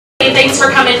Thanks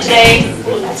for coming today.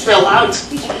 Ooh, that's real loud.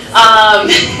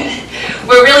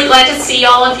 We're really glad to see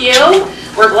all of you.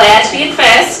 We're glad to be in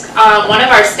Fisk. One of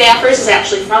our staffers is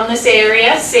actually from this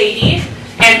area, Sadie,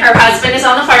 and her husband is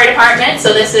on the fire department,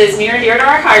 so this is near and dear to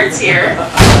our hearts here.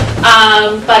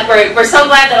 But we're so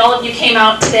glad that all of you came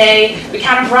out today. We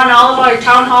kind of run all of our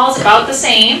town halls about the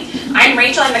same. I'm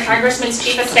Rachel, I'm the Congressman's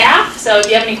Chief of Staff, so if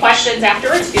you have any questions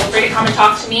afterwards, feel free to come and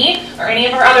talk to me or any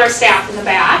of our other staff in the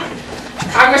back.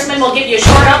 Congressman will give you a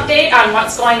short update on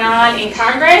what's going on in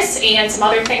Congress and some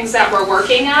other things that we're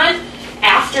working on.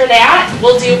 After that,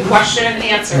 we'll do question and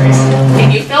answers.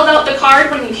 If you filled out the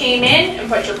card when you came in and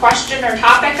put your question or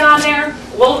topic on there,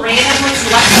 we'll randomly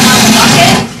select them on the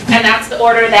bucket, and that's the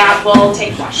order that we'll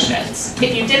take questions.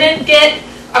 If you didn't get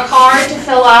a card to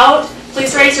fill out,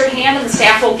 please raise your hand and the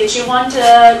staff will get you one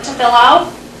to fill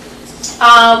out.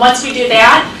 Once we do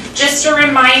that, just a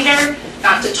reminder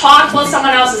not to talk while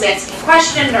someone else is asking a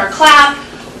question or clap,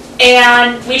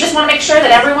 and we just want to make sure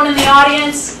that everyone in the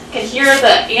audience can hear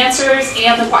the answers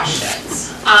and the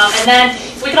questions. And then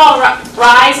if we could all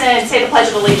rise and say the Pledge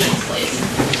of Allegiance, please.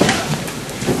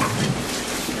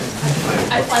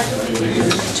 I pledge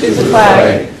allegiance to the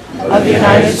flag of the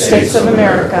United States of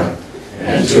America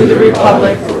and to the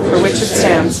republic for which it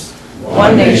stands,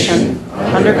 one nation,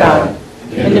 under God,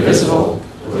 indivisible,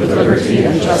 with liberty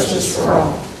and justice for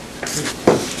all.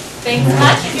 Thanks so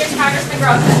much. And here's Congressman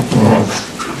Grothman.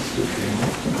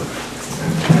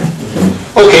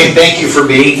 Okay, thank you for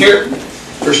being here.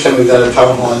 First time we've done a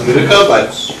town hall in Utica, but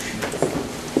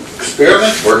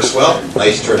experiment works well.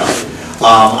 Nice turnout.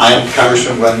 I am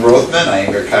Congressman Grothman. I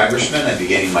am your congressman. I'm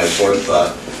beginning my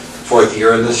fourth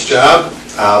year in this job.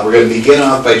 We're going to begin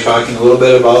off by talking a little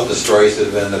bit about the stories that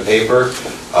have been in the paper,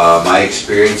 my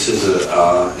experiences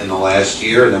in the last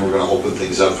year, and then we're going to open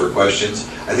things up for questions.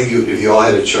 I think if you all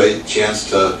had a chance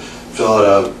to fill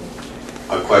out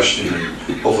a question, and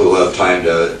hopefully we'll have time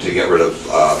to get rid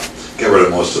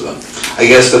of most of them. I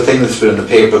guess the thing that's been in the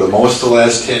paper the most the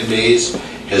last 10 days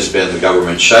has been the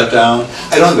government shutdown.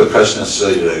 I don't think the press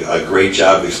necessarily did a great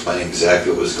job explaining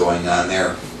exactly what was going on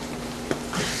there.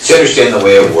 So you understand the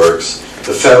way it works.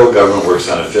 The federal government works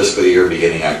on a fiscal year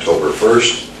beginning October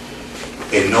 1st.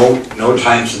 In no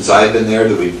time since I've been there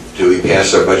do we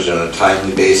pass our budget on a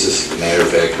timely basis. As a matter of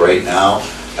fact, right now,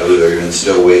 I believe they're even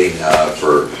still waiting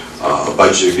for a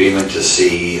budget agreement to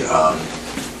see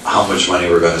how much money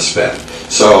we're going to spend.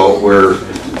 So we're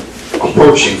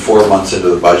approaching 4 months into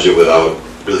the budget without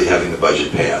really having the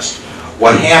budget passed.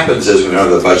 What happens is when we have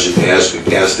the budget passed, we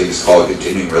pass things called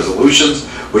continuing resolutions,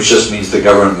 which just means the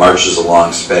government marches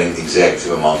along spending the exact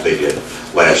same amount they did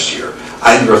last year.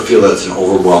 I never feel that's an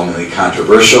overwhelmingly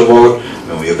controversial vote. I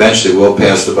mean, we eventually will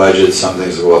pass the budget. Some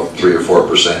things will go up 3 or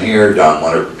 4% here, down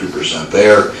 1 or 2%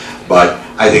 there. But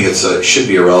I think it should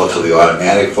be a relatively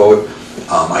automatic vote.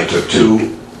 I took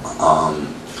 2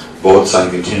 votes on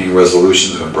continuing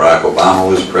resolutions when Barack Obama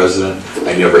was president.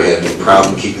 I never had any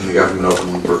problem keeping the government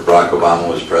open when Barack Obama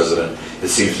was president. It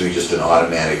seems to be just an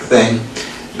automatic thing.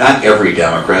 Not every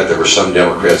Democrat. There were some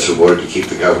Democrats who voted to keep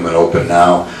the government open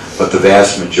now, but the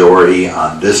vast majority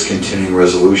on this continuing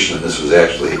resolution, and this was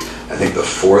actually, I think, the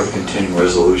 4th continuing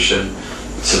resolution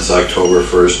since October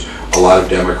 1st, a lot of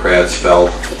Democrats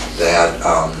felt that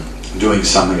doing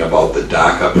something about the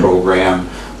DACA program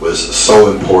was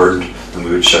so important that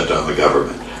we would shut down the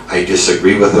government. I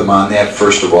disagree with them on that.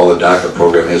 First of all, the DACA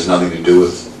program has nothing to do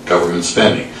with government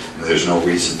spending. And there's no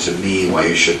reason to me why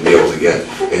you shouldn't be able to get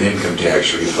an income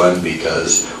tax refund,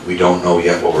 because we don't know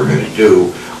yet what we're going to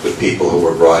do with people who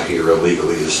were brought here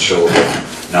illegally as children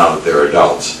now that they're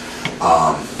adults.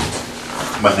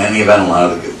 But in any event, a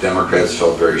lot of the Democrats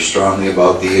felt very strongly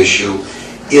about the issue.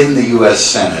 In the U.S.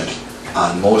 Senate,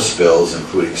 on most bills,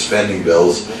 including spending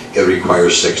bills, it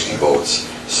requires 60 votes.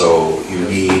 So you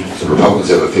need, the Republicans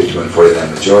have a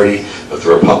 51-49 majority, but the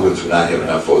Republicans would not have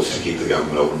enough votes to keep the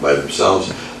government open by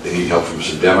themselves. They need help from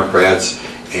some Democrats,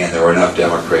 and there were enough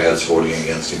Democrats voting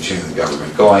against continuing the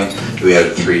government going. We had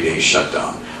a 3-day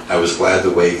shutdown. I was glad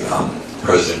the way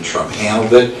President Trump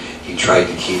handled it. He tried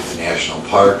to keep the national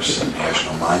parks and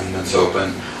national monuments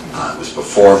open. It was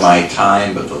before my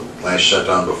time, but the last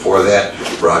shutdown before that,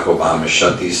 Barack Obama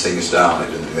shut these things down. I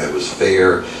didn't think that was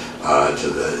fair to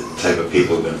the type of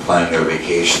people who've been planning their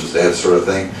vacations, that sort of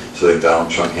thing. So I think Donald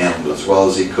Trump handled it as well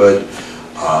as he could,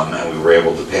 and we were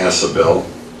able to pass a bill,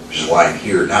 which is why I'm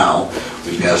here now.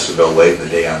 We passed a bill late in the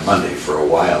day on Monday. For a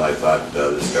while, I thought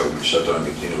this government shutdown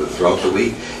would continue throughout the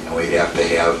week, and we'd have to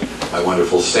have my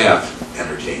wonderful staff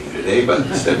entertain you today, but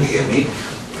instead we had me.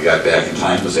 We got back in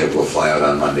time, was able to fly out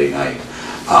on Monday night.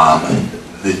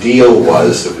 The deal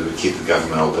was that we would keep the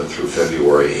government open through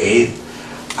February 8th.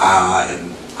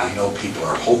 And I know people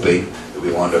are hoping that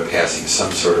we wound up passing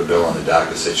some sort of bill on the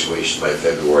DACA situation by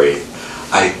February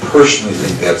 8th. I personally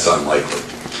think that's unlikely.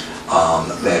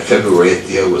 That February 8th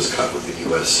deal was cut with the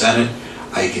U.S. Senate.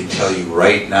 I can tell you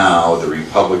right now, the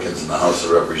Republicans in the House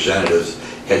of Representatives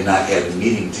had not had a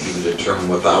meeting to even determine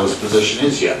what the House position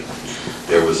is yet.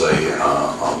 There was a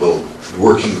little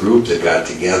working group that got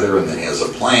together and then has a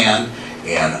plan,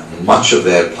 and much of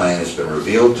that plan has been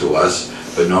revealed to us.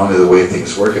 But normally the way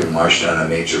things work in Washington on a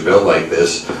major bill like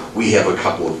this, we have a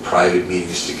couple of private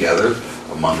meetings together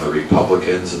among the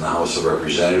Republicans in the House of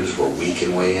Representatives where we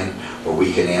can weigh in, where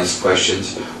we can ask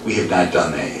questions. We have not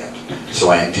done that yet. So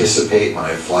I anticipate when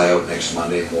I fly out next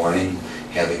Monday morning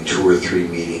having 2 or 3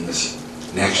 meetings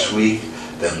next week.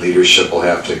 Then leadership will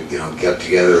have to, get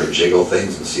together and jiggle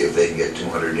things and see if they can get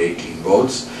 218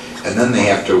 votes. And then they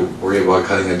have to worry about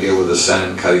cutting a deal with the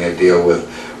Senate and cutting a deal with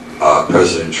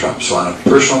President Trump. So on a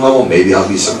personal level, maybe I'll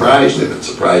be surprised. I've been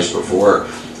surprised before,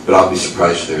 but I'll be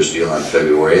surprised if there's a deal on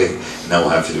February 8th. And then we'll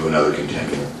have to do another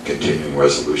continuing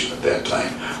resolution at that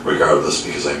time, regardless,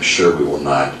 because I'm sure we will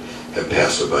not have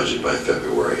passed a budget by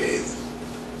February 8th.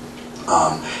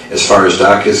 As far as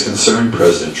DACA is concerned,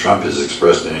 President Trump has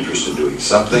expressed an interest in doing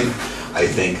something. I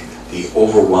think the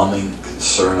overwhelming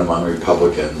concern among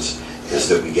Republicans is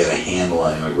that we get a handle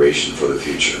on immigration for the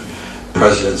future.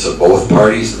 Presidents of both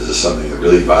parties, this is something that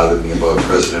really bothered me about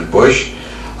President Bush,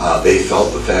 they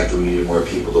felt the fact that we needed more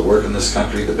people to work in this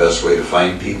country. The best way to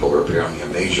find people, or apparently a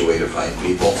major way to find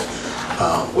people,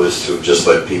 was to just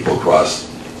let people cross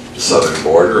the southern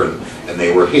border, and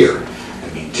they were here.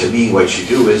 To me, what you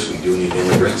do is we do need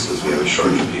immigrants because we have a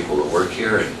shortage of people to work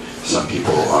here, and some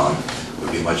people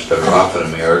would be much better off in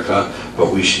America,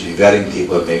 but we should be vetting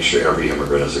people and make sure every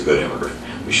immigrant is a good immigrant.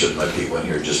 We shouldn't let people in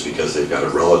here just because they've got a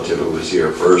relative who was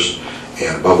here first,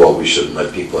 and above all, we shouldn't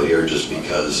let people here just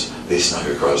because they snuck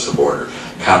across the border.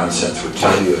 Common sense would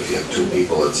tell you if you have 2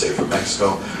 people, let's say from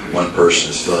Mexico, one person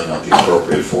is filling out the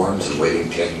appropriate forms and waiting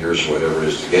 10 years or whatever it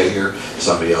is to get here,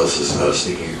 somebody else is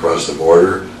sneaking across the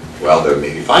border. Well, there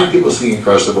may be fine people sneaking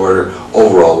across the border.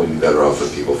 Overall, we'd be better off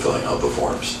with people filling out the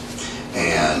forms.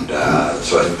 And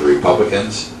so I think the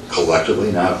Republicans,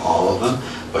 collectively, not all of them,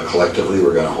 but collectively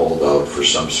we're going to hold out for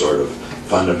some sort of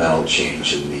fundamental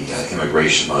change in the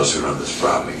immigration laws around this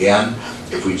problem. Again,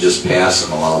 if we just pass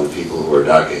and allow the people who are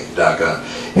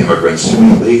DACA immigrants to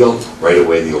be legal, right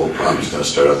away the old problem is going to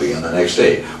start up again the next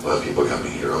day. We'll have people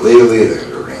coming here illegally, they're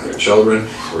going to bring their children,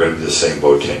 we're going to be the same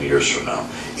boat 10 years from now.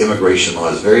 Immigration law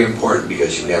is very important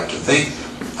because you have to think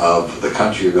of the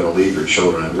country you're going to leave your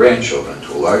children and grandchildren.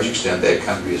 To a large extent, that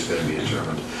country is going to be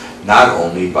determined not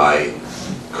only by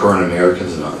current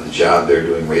Americans and the job they're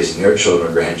doing raising their children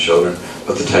and grandchildren,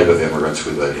 but the type of immigrants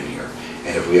we let in here.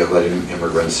 And if we have letting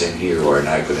immigrants in here who are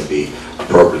not going to be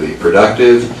appropriately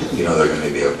productive, they're going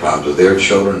to have problems with their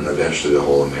children, and eventually the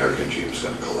whole American dream is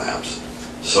going to collapse.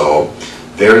 So,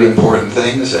 very important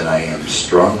things, and I am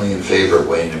strongly in favor of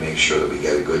waiting to make sure that we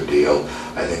get a good deal.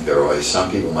 I think there are always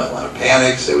some people might want to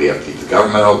panic, say we have to keep the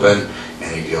government open,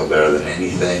 any deal better than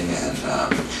anything,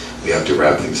 and we have to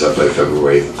wrap things up by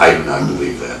February 8th. I do not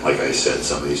believe that. Like I said,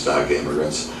 some of these DACA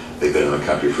immigrants, they've been in the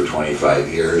country for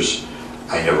 25 years.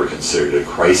 I never considered it a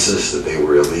crisis that they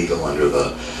were illegal under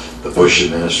the Bush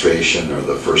administration or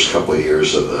the first couple of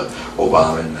years of the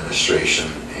Obama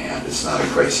administration. It's not a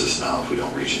crisis now if we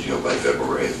don't reach a deal by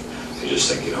February 8th. I just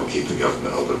think, keep the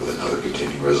government open with another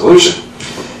continuing resolution.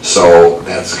 So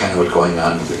that's kind of what's going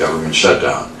on with the government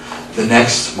shutdown. The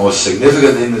next most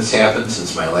significant thing that's happened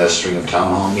since my last string of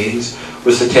town hall meetings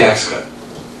was the tax cut.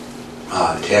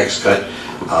 The tax cut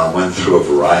went through a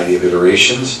variety of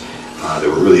iterations. There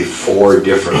were really 4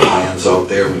 different plans out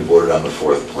there. We voted on the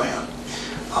 4th plan.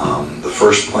 The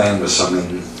first plan was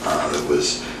something that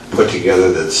was put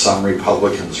together that some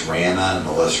Republicans ran on in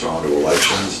the last round of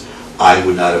elections. I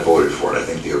would not have voted for it. I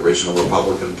think the original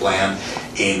Republican plan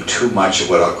aimed too much at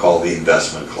what I'll call the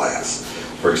investment class.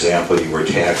 For example, you were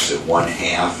taxed at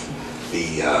 1/2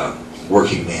 the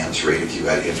working man's rate if you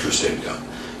had interest income.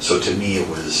 So to me it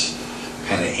was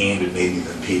kind of aimed at maybe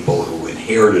the people who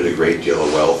inherited a great deal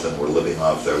of wealth and were living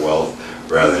off their wealth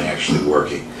rather than actually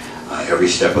working. Every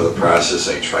step of the process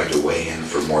I tried to weigh in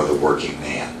for more the working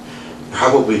man.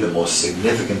 Probably the most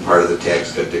significant part of the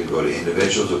tax cut didn't go to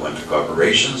individuals, it went to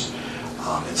corporations.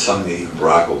 And something that even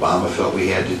Barack Obama felt we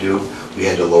had to do, we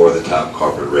had to lower the top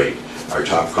corporate rate. Our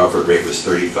top corporate rate was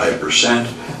 35%.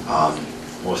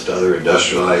 Most other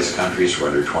industrialized countries were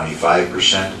under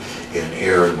 25%. In an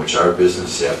era in which our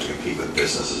businesses have to compete with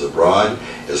businesses abroad,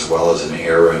 as well as an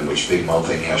era in which big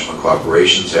multinational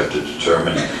corporations have to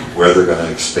determine where they're going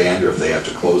to expand or if they have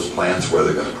to close plants, where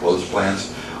they're going to close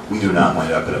plants. we do not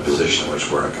wind up in a position in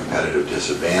which we're in a competitive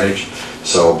disadvantage.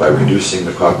 So by reducing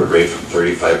the corporate rate from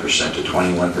 35% to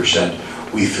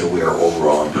 21%, we feel we are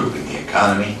overall improving the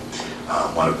economy.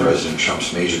 One of President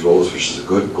Trump's major goals, which is a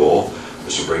good goal,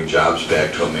 was to bring jobs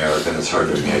back to America, and it's hard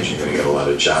to imagine you're going to get a lot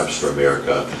of jobs for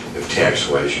America if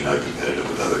tax-wise you're not competitive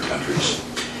with other countries.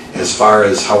 As far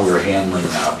as how we're handling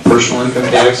personal income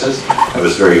taxes, I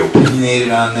was very opinionated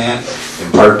on that,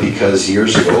 in part because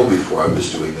years ago, before I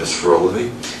was doing this for a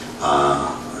living,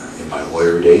 in my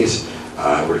lawyer days,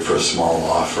 I worked for a small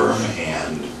law firm,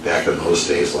 and back in those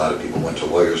days, a lot of people went to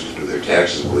lawyers to do their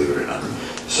taxes, believe it or not.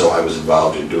 So I was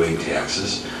involved in doing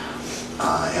taxes,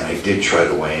 and I did try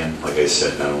to weigh in, like I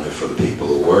said, not only for the people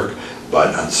who work,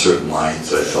 but on certain lines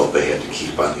that I felt they had to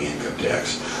keep on the income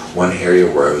tax. One area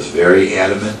where I was very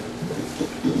adamant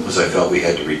was I felt we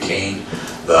had to retain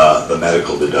the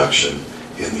medical deduction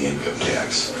in the income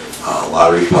tax. A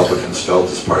lot of Republicans felt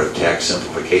as part of tax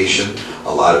simplification,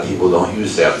 a lot of people don't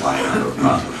use that line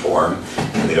on the form,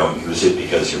 and they don't use it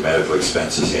because your medical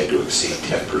expenses had to exceed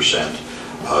 10%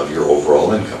 of your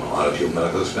overall income. A lot of people,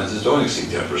 medical expenses don't exceed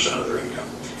 10% of their income.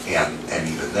 And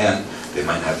even then, they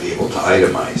might not be able to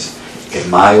itemize. In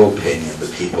my opinion,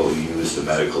 the people who use the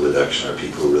medical deduction are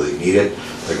people who really need it.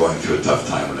 They're going through a tough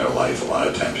time in their life. A lot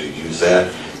of times they use that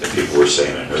if people were, say,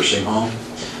 in a nursing home,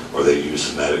 or they use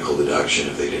the medical deduction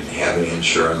if they didn't have any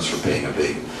insurance for paying a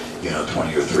big,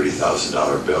 $20,000 or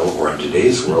 $30,000 bill, or in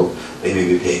today's world, they may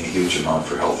be paying a huge amount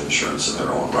for health insurance in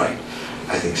their own right.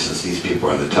 I think since these people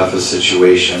are in the toughest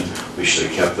situation, we should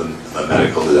have kept the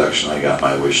medical deduction. I got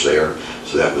my wish there,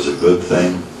 so that was a good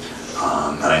thing.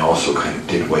 And I also kind of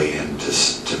did weigh in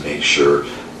to make sure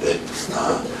that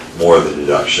more of the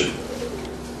deduction,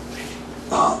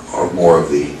 or more of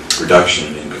the reduction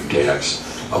in income tax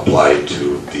applied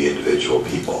to the individual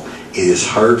people. It is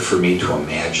hard for me to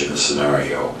imagine a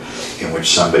scenario in which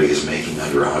somebody is making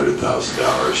under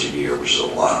 $100,000 a year, which is a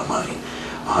lot of money,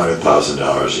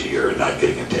 $100,000 a year, and not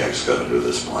getting a tax cut under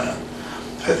this plan.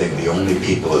 I think the only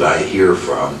people that I hear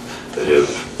from that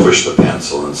have pushed the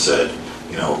pencil and said,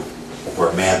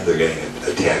 we're mad they're getting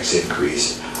a tax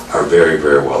increase, are very,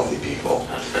 very wealthy people.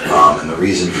 And the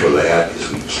reason for that is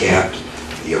we capped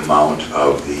the amount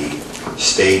of the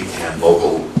state and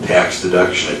local tax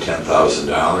deduction at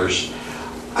 $10,000.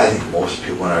 I think most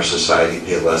people in our society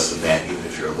pay less than that, even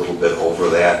if you're a little bit over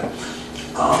that.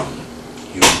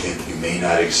 You may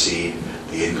not exceed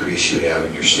the increase you have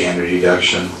in your standard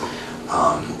deduction,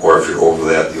 or if you're over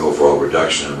that, the overall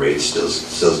reduction in rate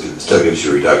still gives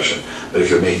you a reduction. But if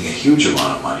you're making a huge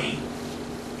amount of money,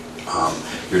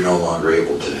 you're no longer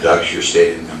able to deduct your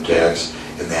state income tax,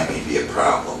 and that may be a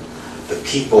problem. The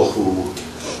people who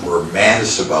were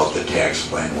maddest about the tax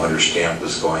plan, who understand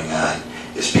what's going on,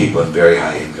 is people in very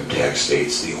high income tax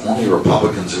states. The only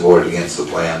Republicans who voted against the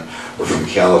plan were from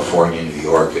California, New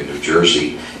York, and New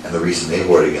Jersey, and the reason they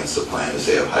voted against the plan is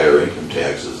they have higher income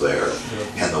taxes there,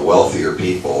 and the wealthier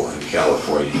people in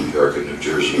California, New York, and New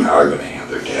Jersey are going to have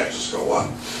their taxes go up,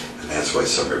 and that's why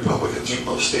some Republicans from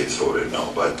those states voted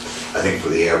no. But I think for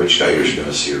the average guy, you're going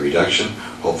to see a reduction.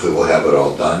 Hopefully we'll have it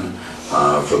all done.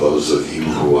 For those of you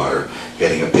who are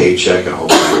getting a paycheck, and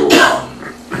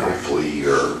hopefully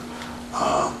your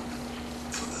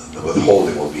the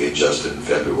withholding will be adjusted in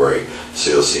February, so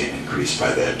you'll see an increase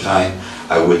by that time.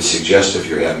 I would suggest if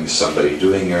you're having somebody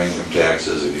doing your income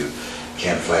taxes, if you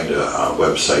can't find a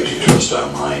website you trust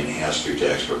online, ask your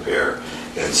tax preparer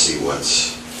and see what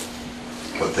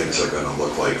things are going to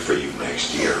look like for you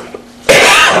next year.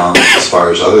 As far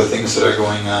as other things that are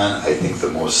going on, I think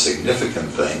the most significant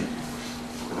thing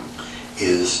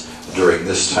is during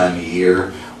this time of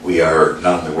year, we are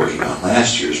not only working on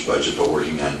last year's budget, but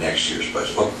working on next year's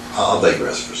budget. Well, I'll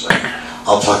digress for a second.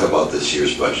 I'll talk about this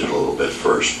year's budget a little bit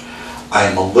first. I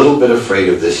am a little bit afraid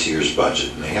of this year's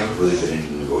budget, and they haven't really been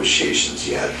into negotiations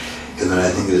yet, and then I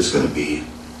think it is going to be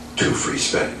too free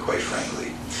spending, quite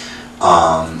frankly.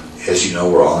 As you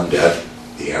know, we're all in debt.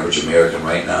 The average American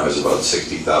right now is about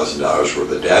 $60,000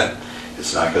 worth of debt.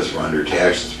 It's not because we're under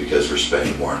tax, it's because we're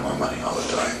spending more and more money all the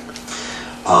time.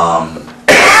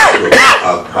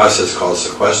 A process called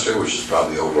sequester, which is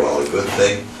probably overall a good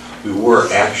thing. We were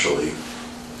actually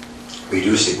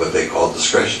reducing what they call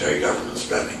discretionary government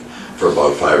spending for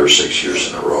about 5 or 6 years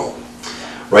in a row.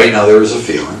 Right now there is a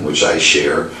feeling, which I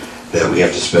share, that we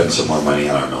have to spend some more money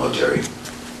on our military.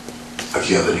 If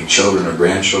you have any children or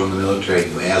grandchildren in the military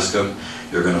and you ask them,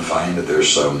 you're going to find that there's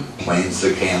some planes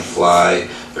that can't fly,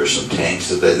 there's some tanks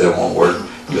that won't work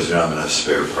because we don't have enough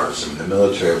spare parts. I mean, the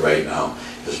military right now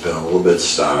has been a little bit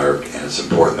starved, and it's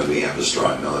important that we have a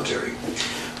strong military.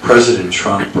 President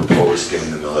Trump proposed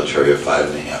giving the military a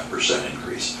 5.5%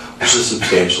 increase. It's a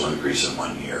substantial increase in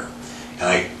 1 year,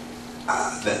 and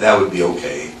that would be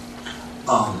okay.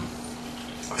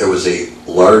 There was a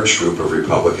large group of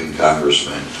Republican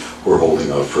congressmen who were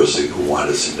holding out for who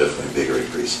wanted a significantly bigger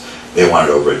increase. They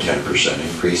wanted over a 10%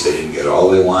 increase. They didn't get all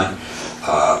they want,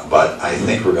 but I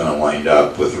think we're going to wind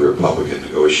up with the Republican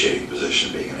negotiating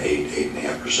position being an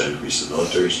 8.5% increase in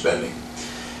military spending.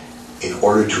 In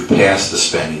order to pass the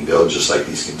spending bill, just like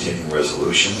these continuing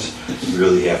resolutions, you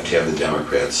really have to have the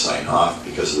Democrats sign off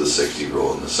because of the 60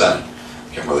 rule in the Senate.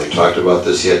 Can't really talked about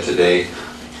this yet today.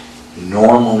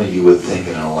 Normally you would think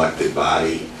in an elected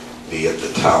body, be it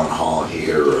the town hall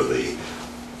here or the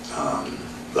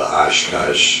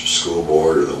Oshkosh School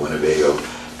Board or the Winnebago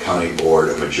County Board,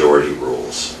 a majority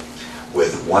rules.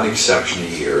 With one exception a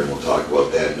year, and we'll talk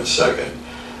about that in a second,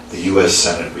 the U.S.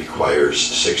 Senate requires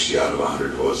 60 out of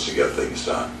 100 votes to get things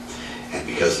done. And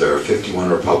because there are 51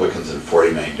 Republicans and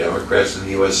 49 Democrats in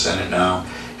the U.S. Senate now,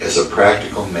 as a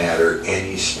practical matter,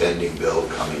 any spending bill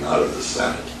coming out of the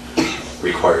Senate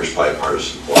requires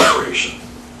bipartisan cooperation,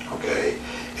 okay?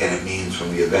 And it means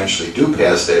when we eventually do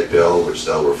pass that bill, which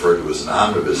they'll refer to as an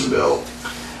omnibus bill,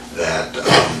 that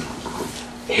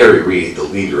Harry Reid, the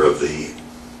leader of the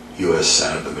U.S.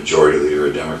 Senate, the majority leader,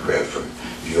 a Democrat from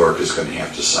New York, is going to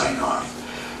have to sign off.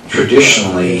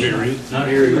 Traditionally... Not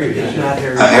Harry Reid.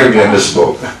 Harry Reid, I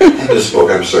misspoke.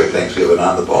 I'm sorry, thanks. We have an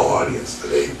on-the-ball audience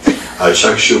today.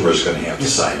 Chuck Schumer is going to have to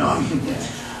sign off.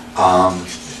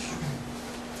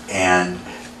 And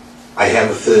I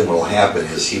have a feeling what will happen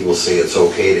is he will say it's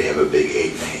okay to have a big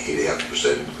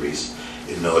 8.5% increase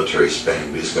in military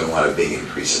spending, but he's going to want a big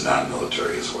increase in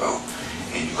non-military as well.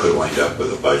 And you could wind up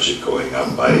with a budget going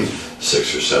up by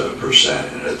 6 or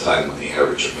 7%, and at a time when the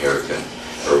average American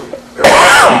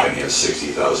has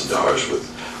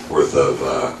 $60,000 worth of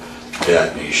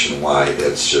debt nationwide,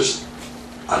 that's just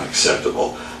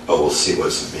unacceptable. But we'll see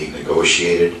what's being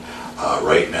negotiated.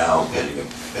 Right now, pending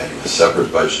a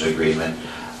separate budget agreement,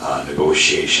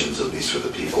 negotiations, at least for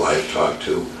the people I've talked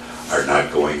to, are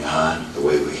not going on the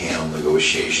way we handle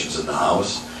negotiations in the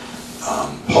House.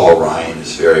 Paul Ryan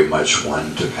is very much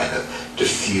one to kind of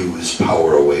diffuse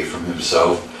power away from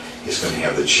himself. He's going to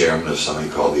have the chairman of something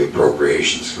called the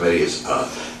Appropriations Committee, his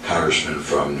congressman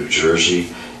from New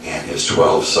Jersey, and his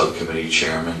 12 subcommittee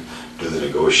chairmen do the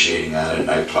negotiating on it.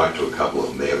 And I've talked to a couple of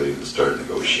them. They haven't even started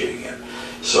negotiating yet.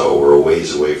 So we're a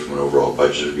ways away from an overall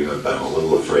budget agreement, but I'm a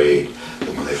little afraid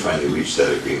that when they finally reach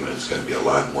that agreement, it's going to be a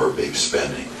lot more big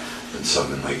spending than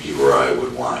something like you or I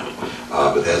would want.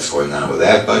 But that's going on with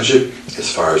that budget.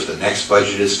 As far as the next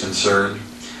budget is concerned,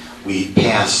 we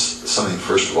pass something,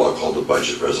 first of all, called the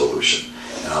budget resolution.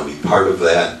 And I'll be part of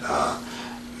that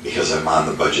because I'm on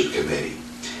the budget committee.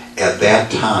 At that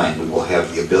time, we will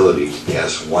have the ability to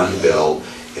pass one bill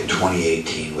in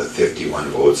 2018 with 51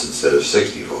 votes instead of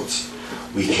 60 votes.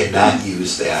 We cannot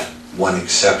use that one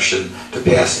exception to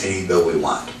pass any bill we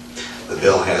want. The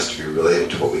bill has to be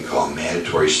related to what we call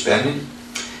mandatory spending.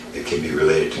 It can be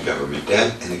related to government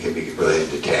debt, and it can be related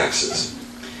to taxes.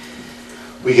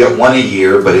 We get one a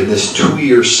year, but in this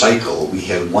 2-year cycle, we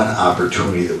had one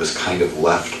opportunity that was kind of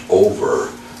left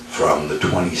over from the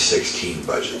 2016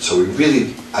 budget. So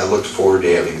I looked forward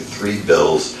to having 3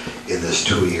 bills in this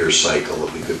 2-year cycle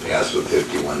that we could pass with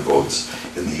 51 votes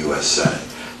in the U.S. Senate.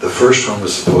 The first one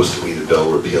was supposed to be the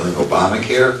bill repealing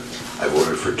Obamacare. I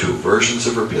voted for 2 versions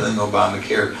of repealing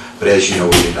Obamacare, but as you know,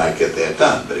 we did not get that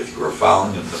done. But if you were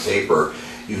following in the paper,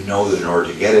 you know that in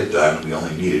order to get it done, we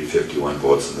only needed 51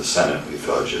 votes in the Senate. We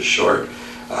fell just short,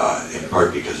 in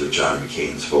part because of John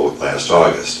McCain's vote last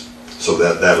August. So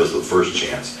that was the first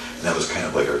chance, and that was kind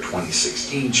of like our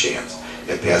 2016 chance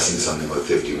at passing something with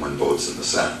 51 votes in the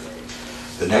Senate.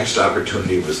 The next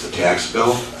opportunity was the tax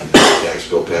bill. The tax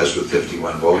bill passed with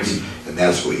 51 votes, and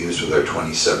that's what we used with our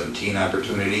 2017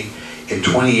 opportunity. In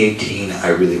 2018, I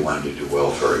really wanted to do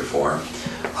welfare reform.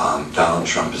 Donald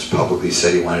Trump has publicly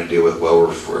said he wanted to deal with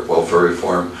welfare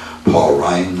reform. Paul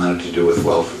Ryan wanted to deal with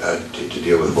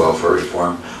welfare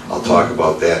reform. I'll talk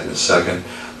about that in a second.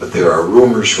 But there are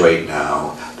rumors right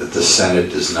now that the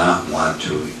Senate does not want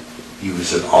to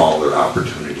use at all their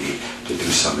opportunity to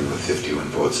do something with 51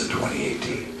 votes in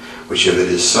 2018, which if it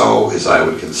is so, is I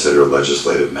would consider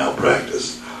legislative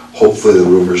malpractice. Hopefully the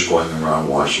rumors going around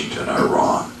Washington are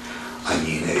wrong. I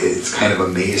mean, it's kind of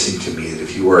amazing to me that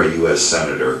if you are a U.S.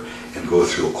 Senator and go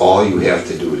through all you have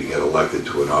to do to get elected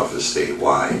to an office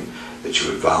statewide, that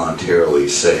you would voluntarily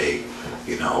say,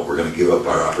 you know, we're going to give up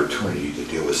our opportunity to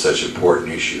deal with such important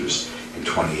issues in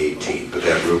 2018. But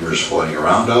that rumor is floating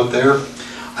around out there.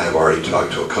 I've already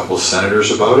talked to a couple senators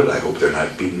about it. I hope they're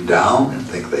not beaten down and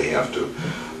think they have to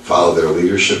follow their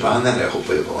leadership on that. I hope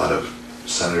they have a lot of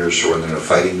senators who are in a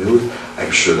fighting mood.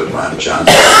 I'm sure that Ron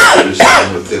Johnson will produce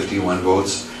something with 51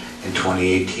 votes in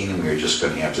 2018, and we're just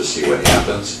going to have to see what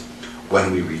happens.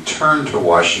 When we return to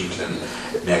Washington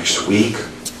next week,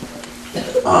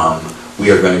 we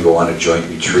are going to go on a joint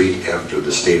retreat after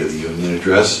the State of the Union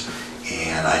address,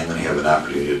 and I'm going to have an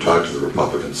opportunity to talk to the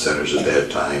Republican senators at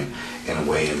that time and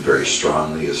weigh in very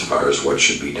strongly as far as what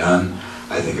should be done.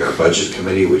 I think our Budget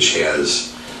Committee, which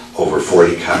has over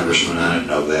 40 congressmen on it,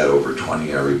 and of that over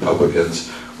 20 are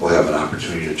Republicans, will have an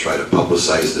opportunity to try to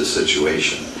publicize this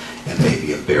situation and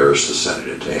maybe embarrass the Senate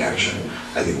into action.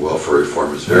 I think welfare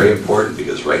reform is very important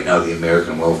because right now the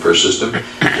American welfare system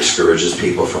discourages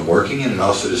people from working, and it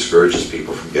also discourages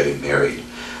people from getting married.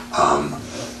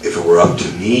 If it were up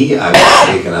to me, I would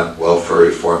have taken up welfare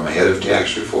reform ahead of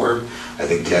tax reform. I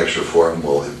think tax reform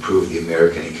will improve the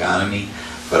American economy,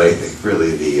 but I think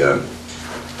really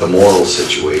the moral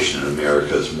situation in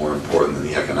America is more important than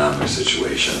the economic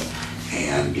situation.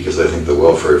 And because I think the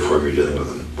welfare reform, you're dealing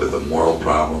with a moral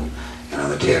problem, and on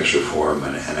the tax reform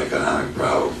and an economic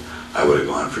problem, I would have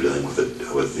gone for dealing with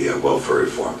the welfare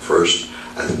reform first.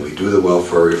 I think when we do the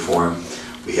welfare reform,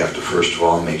 we have to first of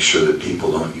all make sure that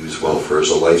people don't use welfare as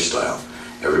a lifestyle.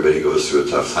 Everybody goes through a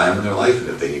tough time in their life, and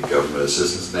if they need government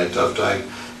assistance in that tough time,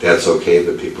 that's okay,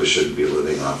 but people shouldn't be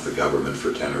living off the government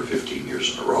for 10 or 15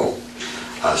 years in a row.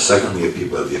 Secondly, if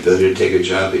people have the ability to take a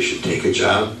job, they should take a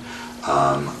job.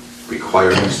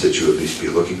 Requirements that you at least be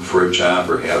looking for a job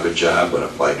or have a job when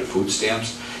applied to food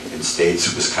stamps in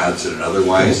states, Wisconsin and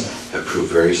otherwise, have proved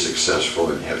very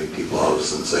successful in having people all of a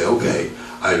sudden say, okay,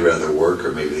 I'd rather work,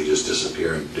 or maybe they just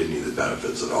disappear and didn't need the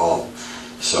benefits at all.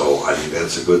 So I think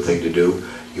that's a good thing to do.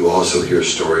 You also hear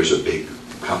stories of big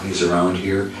companies around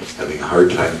here having a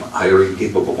hard time hiring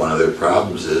people, but one of their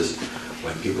problems is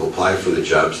when people apply for the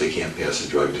jobs, they can't pass a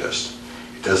drug test.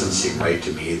 It doesn't seem right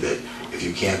to me that if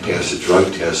you can't pass a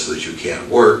drug test so that you can't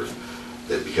work,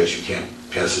 that because you can't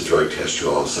pass a drug test,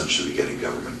 you'll all essentially be getting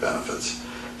government benefits.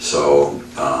 So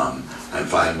I'm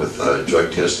fine with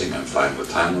drug testing, I'm fine with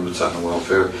time limits on the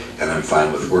welfare, and I'm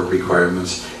fine with work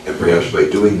requirements, and perhaps by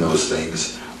doing those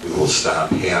things, we will stop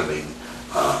having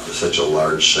such a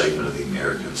large segment of the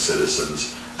American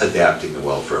citizens adapting the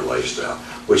welfare lifestyle,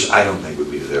 which I don't think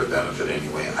would be to their benefit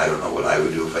anyway. I don't know what I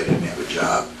would do if I didn't have a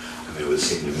job. I mean, it would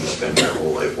seem to me spending my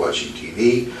whole life watching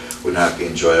TV would not be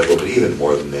enjoyable, but even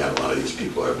more than that, a lot of these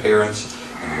people are parents,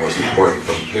 and the most important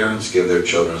thing, parents give their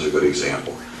children as a good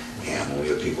example. And when we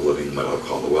have people living what I'll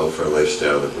call the welfare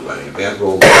lifestyle, they're providing a bad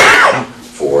role model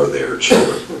for their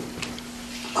children.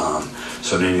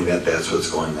 So in any event, that's what's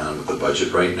going on with the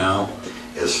budget right now.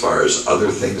 As far as other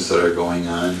things that are going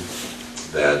on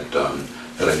that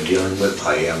I'm dealing with,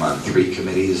 I am on 3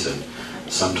 committees, and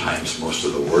sometimes most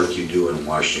of the work you do in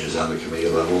Washington is on the committee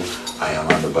level. I am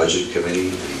on the Budget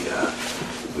Committee.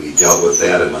 We dealt with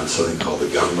that. I'm on something called the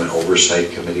Government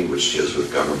Oversight Committee, which deals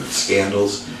with government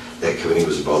scandals. That committee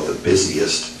was about the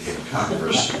busiest in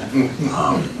Congress.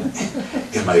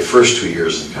 In my first 2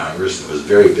 years in Congress, it was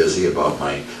very busy about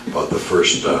the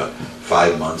first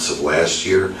 5 months of last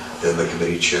year. Then the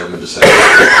committee chairman decided to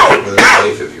get with his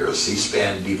life. If you're a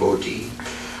C-SPAN devotee,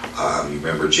 you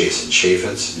remember Jason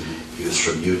Chaffetz. He was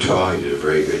from Utah. He did a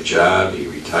very good job. He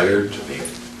retired to make,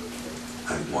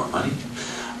 I think, more money.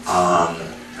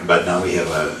 But now we have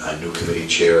a new committee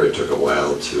chair. It took a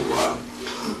while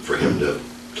for him to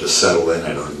settle in.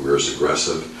 I don't think we were as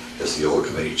aggressive as the old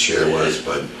committee chair was,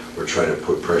 but we're trying to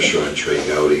put pressure on Trey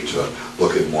Gowdy to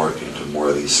look into more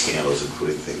of these scandals,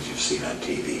 including things you've seen on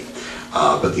TV.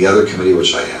 But the other committee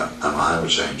which I'm on,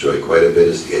 which I enjoy quite a bit,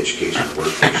 is the Education and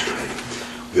Workforce Committee.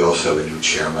 We also have a new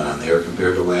chairman on there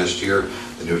compared to last year.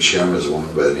 The new chairman is a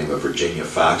woman by the name of Virginia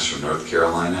Fox from North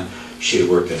Carolina. She had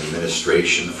worked in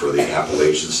administration for the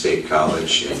Appalachian State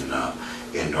College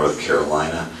in North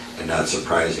Carolina. And not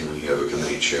surprising, when you have a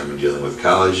committee chairman dealing with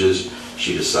colleges,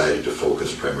 she decided to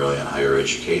focus primarily on higher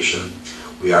education.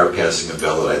 We are passing a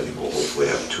bill that I think will hopefully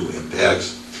have 2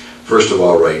 impacts. First of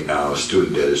all, right now,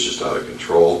 student debt is just out of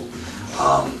control.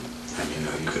 And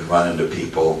you can run into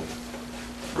people,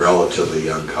 relatively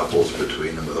young couples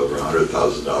between them with over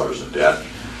 $100,000 in debt.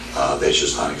 That's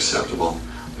just unacceptable.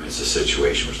 I mean, it's a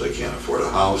situation which they can't afford a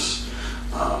house,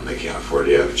 they can't afford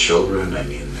to have children. I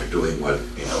mean, they're doing what,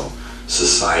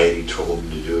 society told them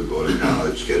to do, go to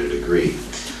college, get a degree.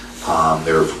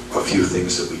 There are a few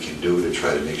things that we can do to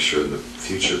try to make sure in the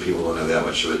future people don't have that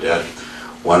much of a debt.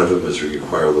 One of them is we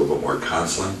require a little bit more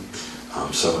counseling.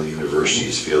 Some of the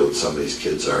universities feel that some of these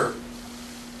kids are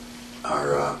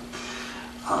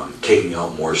taking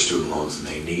out more student loans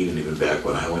than they need, and even back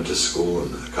when I went to school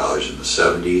in the college in the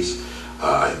 70s,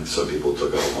 I think some people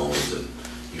took out loans and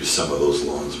use some of those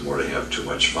loans more to have too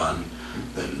much fun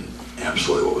than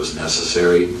absolutely what was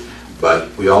necessary.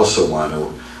 But we also want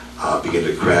to begin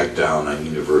to crack down on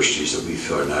universities that we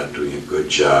feel are not doing a good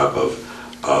job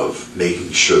of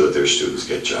making sure that their students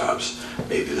get jobs.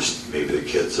 Maybe the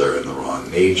kids are in the wrong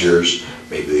majors,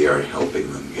 maybe they aren't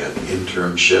helping them get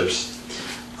internships.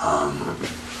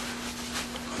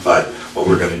 But what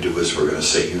we're going to do is we're going to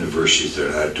say universities that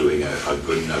are not doing a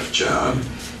good enough job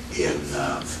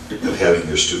of having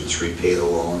their students repay the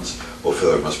loans, we'll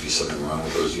feel there must be something wrong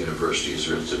with those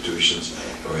universities or institutions,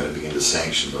 and we're going to begin to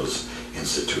sanction those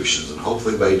institutions. And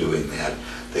hopefully by doing that,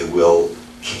 they will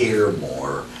care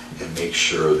more and make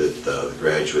sure that the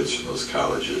graduates from those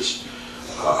colleges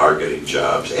are getting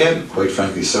jobs. And quite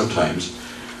frankly, sometimes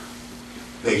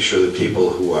make sure that people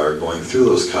who are going through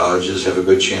those colleges have a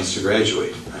good chance to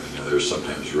graduate. I mean, there's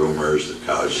sometimes rumors that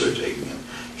colleges are taking in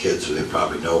kids who they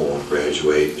probably know won't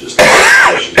graduate, just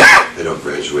they don't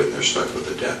graduate and they're stuck with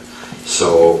the debt.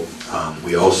 So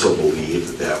we also believe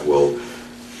that that will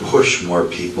push more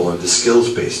people into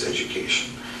skills-based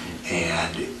education.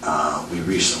 And we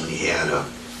recently had a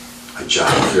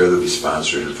job fair that we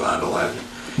sponsored in Fond du Lac,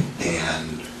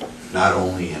 and not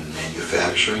only in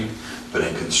manufacturing, but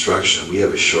in construction, we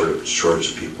have a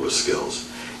shortage of people with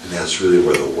skills. And that's really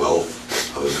where the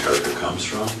wealth of America comes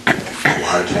from. A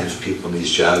lot of times people in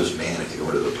these jobs, man, if you go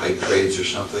into the pipe trades or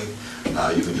something,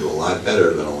 you can do a lot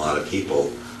better than a lot of people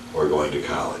who are going to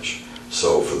college.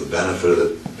 So for the benefit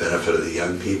of the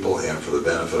young people and for the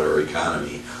benefit of our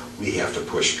economy, we have to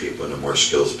push people into more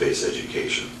skills-based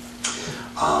education.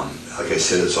 Like I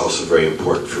said, it's also very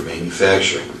important for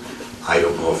manufacturing. I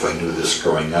don't know if I knew this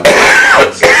growing up, but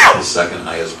it's the second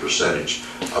highest percentage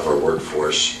of our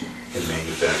workforce in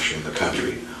manufacturing in the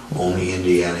country. Only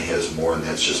Indiana has more, and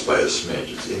that's just by a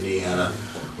smidge. It's Indiana,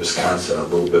 Wisconsin, a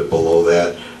little bit below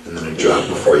that, and then a drop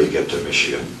before you get to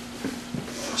Michigan.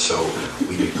 So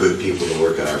we need good people to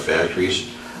work in our factories.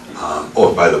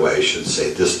 Oh, by the way, I should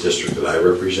say this district that I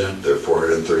represent, there are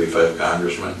 435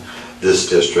 congressmen. This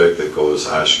district that goes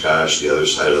Oshkosh, the other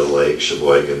side of the lake,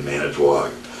 Sheboygan,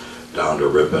 Manitowoc, down to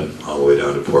Ripon, all the way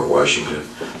down to Port Washington.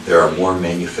 There are more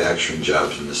manufacturing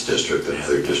jobs in this district than any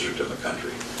other district in the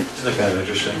country. Isn't that kind of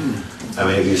interesting? I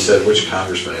mean, if you said which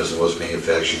congressman has the most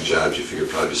manufacturing jobs, you figure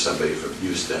probably somebody from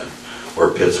Houston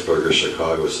or Pittsburgh or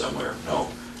Chicago somewhere.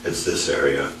 No, it's this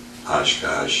area,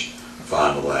 Oshkosh,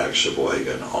 Fond du Lac,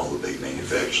 Sheboygan, all the big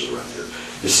manufacturers around here.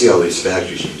 You see all these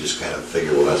factories, you just kind of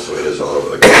figure, well, that's the way it is all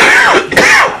over the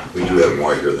country. We do have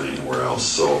more here than anywhere else.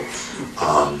 So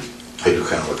I do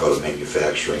kind of look out at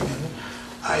manufacturing, and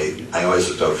I always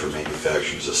looked out for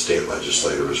manufacturing as a state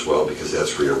legislator as well, because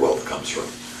that's where your wealth comes from.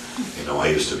 You know, I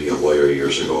used to be a lawyer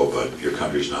years ago, but your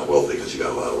country's not wealthy because you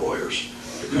got a lot of lawyers.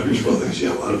 Your country's wealthy because you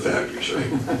have a lot of factories,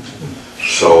 right?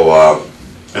 So,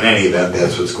 in any event,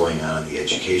 that's what's going on in the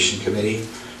Education Committee.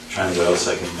 I'm trying to think what else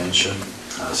I can mention.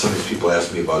 Some of these people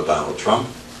asked me about Donald Trump.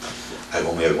 I've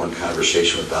only had one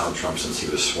conversation with Donald Trump since he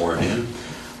was sworn in.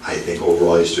 I think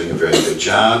overall he's doing a very good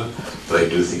job, but I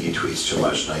do think he tweets too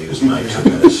much, and I used my 2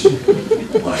 minutes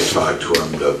when I talked to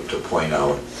him to point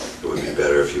out it would be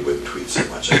better if he wouldn't tweet so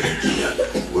much. I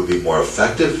think he would be more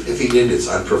effective if he did. It's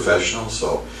unprofessional,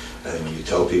 so I think when you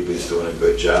tell people he's doing a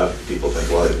good job, people think,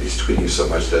 well, if he's tweeting so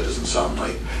much, that doesn't sound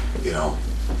like, you know,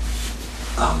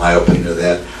 my opinion of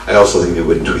that. I also think he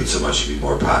wouldn't tweet so much, he'd be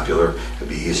more popular. It'd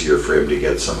be easier for him to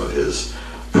get some of his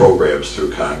programs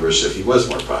through Congress if he was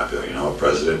more popular. You know, a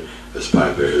president, his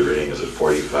popularity rating is at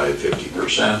 45,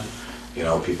 50%. You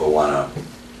know, people want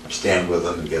to stand with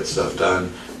him and get stuff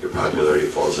done. Your popularity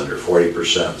falls under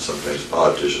 40%. Sometimes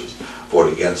politicians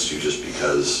vote against you just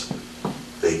because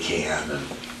they can, and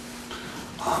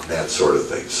that sort of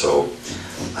thing. So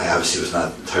I obviously was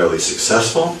not entirely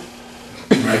successful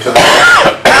when I talked.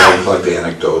 I collect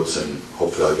anecdotes, and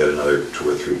hopefully I'll get another 2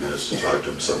 or 3 minutes to talk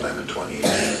to him sometime in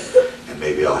 2018. And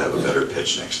maybe I'll have a better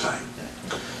pitch next time.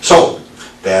 So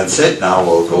that's it. Now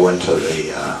we'll go into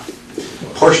the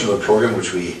portion of the program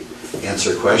which we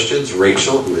answer questions.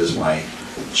 Rachel, who is my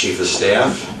chief of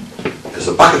staff, has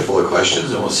a bucket full of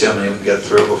questions, and we'll see how many we can get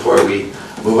through before we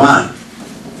move on.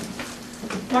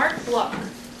 Mark Block.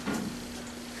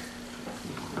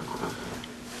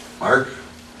 Mark?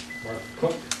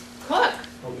 Cook. Cook.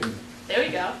 Okay. There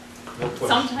we go. No question.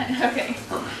 Sometimes, okay.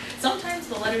 Sometimes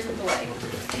the letters get away.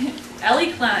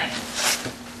 Ellie Klein.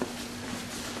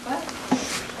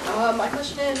 What? My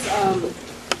question is,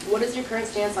 what is your current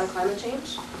stance on climate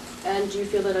change? And do you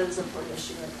feel that it is an important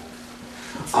issue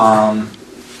right now?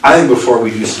 I think before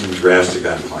we do something drastic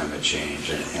on climate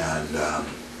change, and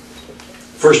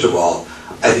first of all,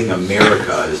 I think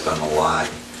America has done a lot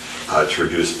to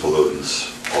reduce pollutants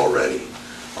already.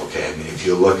 A Okay, I mean, if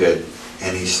you look at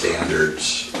any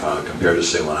standards compared to,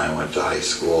 say, when I went to high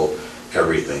school,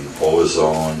 everything,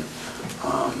 ozone,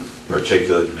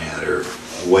 particulate matter,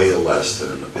 way less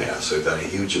than in the past. So we've done a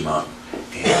huge amount.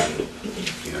 And,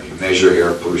 you know, you measure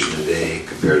air pollution today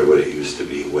compared to what it used to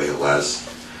be, way less.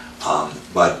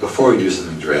 But before we do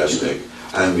something drastic,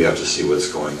 I think we have to see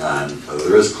what's going on, whether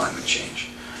there is climate change.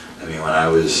 I mean, when I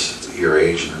was your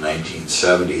age in the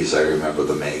 1970s, I remember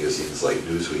the magazines like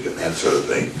Newsweek and that sort of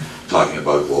thing talking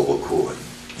about global cooling.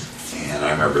 And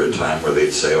I remember a time where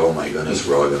they'd say, oh my goodness,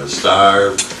 we're all going to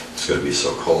starve. It's going to be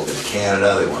so cold in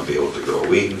Canada. They won't be able to grow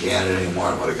wheat in Canada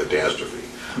anymore. What a catastrophe.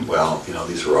 Well, you know,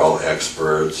 these were all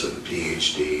experts and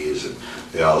PhDs, and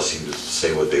they all seemed to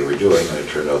say what they were doing, and it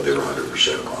turned out they were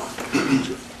 100%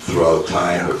 wrong. Throughout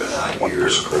time, there have been hot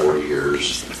years, cold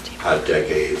years, hot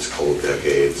decades, cold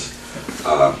decades,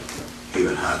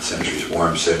 even hot centuries,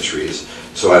 warm centuries.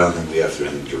 So I don't think we have to do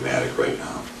anything dramatic right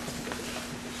now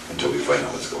until we find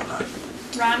out what's going on.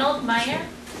 Ronald Meyer?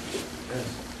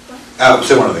 I'll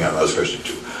say one other thing on this question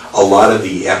too. A lot of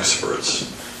the experts,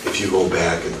 if you go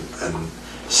back and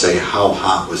say how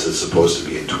hot was it supposed to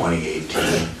be in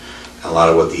 2018, a lot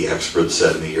of what the experts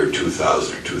said in the year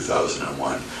 2000 or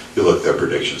 2001, you look, their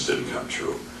predictions didn't come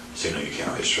true. So you know you can't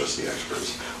always trust the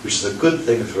experts, which is a good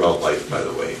thing throughout life, by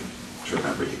the way. To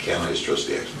remember, you can't always trust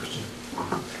the experts.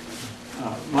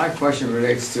 My question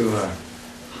relates to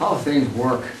how things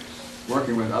work,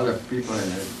 working with other people in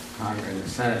the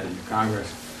Senate and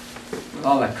Congress, with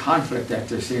all that conflict that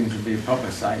there seems to be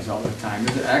publicized all the time.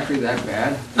 Is it actually that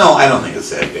bad? No, I don't think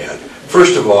it's that bad.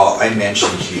 First of all, I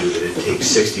mentioned to you that it takes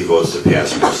 60 votes to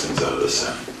pass most things out of the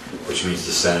Senate, which means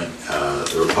the Senate,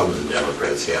 the Republicans and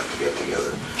Democrats have to get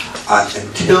together.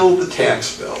 Until the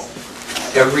tax bill,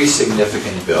 every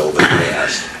significant bill that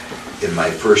passed in my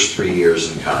first 3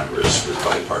 years in Congress was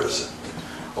bipartisan.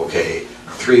 Okay,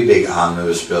 3 big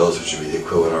omnibus bills, which would be the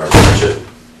equivalent of our budget,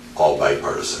 all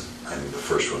bipartisan. I think the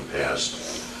first one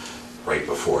passed right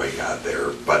before I got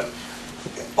there, but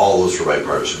all those were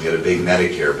bipartisan. We had a big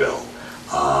Medicare bill,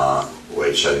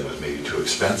 which I think was maybe too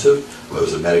expensive. But it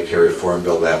was a Medicare reform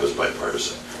bill, that was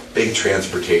bipartisan. Big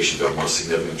transportation bill, most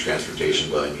significant transportation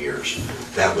bill in years,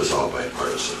 that was all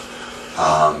bipartisan.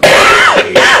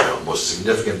 Most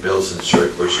significant bill since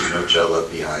George Bush's No Child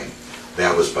Left Behind,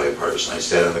 that was bipartisan. I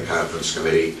sat on the conference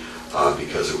committee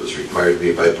because it was required to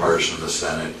be bipartisan in the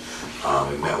Senate.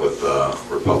 We met with a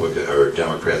Republican or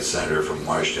Democrat senator from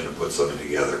Washington to put something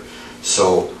together.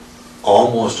 So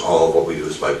almost all of what we do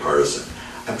is bipartisan.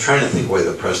 I'm trying to think why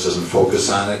the press doesn't focus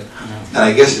on it. And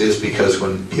I guess it is because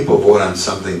when people vote on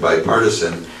something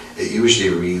bipartisan, it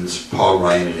usually means Paul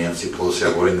Ryan and Nancy Pelosi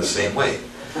are voting the same way.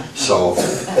 So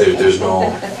there's no,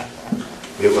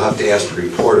 we'll have to ask the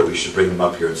reporter, we should bring them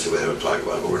up here and see what they have to talk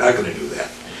about, but we're not going to do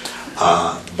that.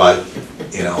 But,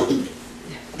 you know,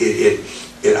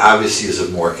 it obviously is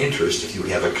of more interest if you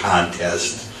have a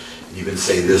contest. You can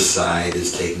say this side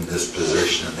is taking this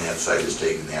position and that side is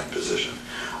taking that position.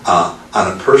 On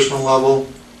a personal level,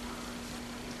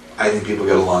 I think people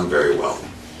get along very well.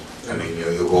 I mean, you know,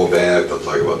 you'll go back, they'll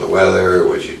talk about the weather,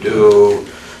 what you do,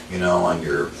 you know, on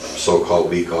your so-called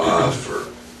week off, or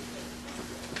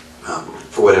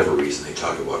for whatever reason, they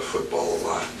talk about football a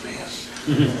lot, man.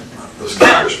 Those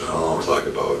congressmen all talk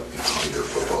about, you know, your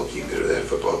football team, or that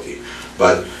football team.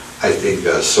 But I think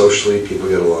socially, people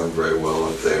get along very well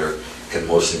up there, and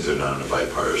most things are done in a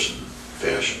bipartisan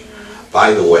fashion.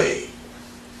 By the way,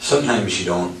 sometimes you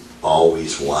don't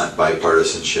always want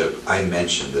bipartisanship. I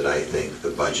mentioned that I think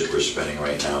the budget we're spending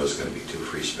right now is going to be too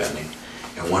free spending.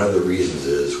 And one of the reasons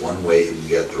is, one way you can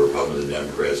get the Republicans and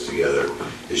Democrats together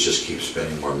is just keep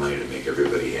spending more money to make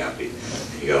everybody happy.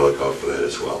 And you got to look out for that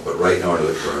as well. But right now, under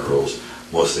the current rules,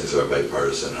 most things are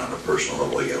bipartisan, and on a personal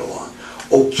level, they get along.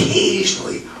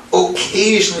 Occasionally,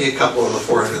 a couple of the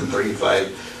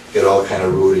 435 get all kind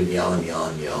of rude and yell,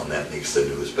 and that makes the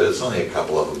news. But it's only a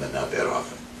couple of them, and not that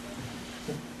often.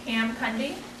 Pam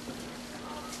Cundy?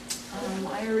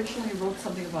 I originally wrote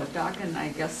something about DACA, and I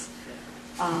guess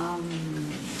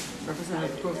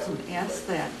Representative Grothman asked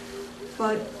that.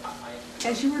 But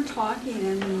as you were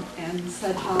talking and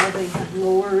said how they have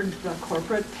lowered the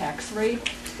corporate tax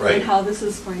rate, right, and how this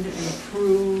is going to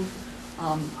improve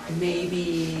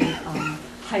maybe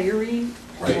hiring,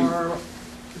 right, or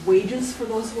wages for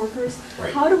those workers,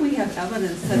 right, how do we have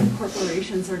evidence that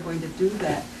corporations are going to do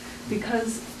that?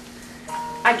 Because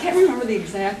I can't remember the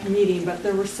exact meeting, but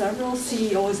there were several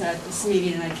CEOs at this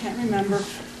meeting, and I can't remember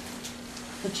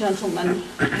the gentleman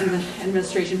in the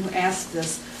administration who asked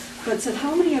this, but said,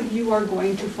 how many of you are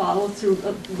going to follow through,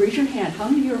 raise your hand, how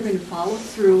many of you are going to follow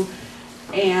through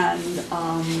and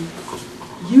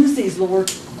use these lower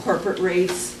corporate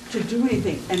rates to do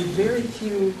anything, and very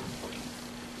few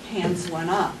hands went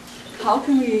up. How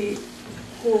can we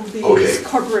hold these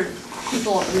corporate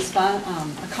people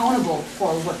accountable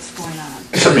for what's going on?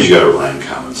 Sometimes you got to rely on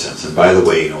common sense. And by the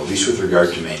way, at least with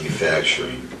regard to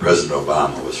manufacturing, President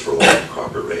Obama was for a lower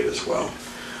corporate rate as well.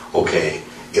 Okay,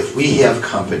 if we have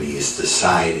companies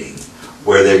deciding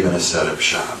where they're going to set up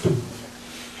shop,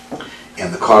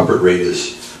 and the corporate rate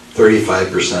is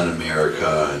 35%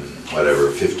 America and whatever,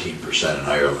 15% in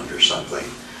Ireland or something,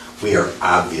 we are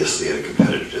obviously at a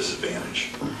competitive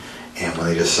disadvantage. And when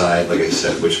they decide, like I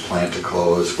said, which plant to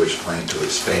close, which plant to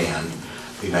expand,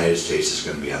 the United States is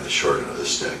going to be on the short end of the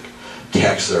stick.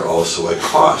 Taxes are also a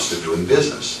cost of doing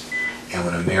business. And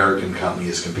when an American company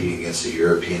is competing against a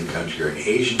European country or an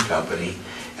Asian company,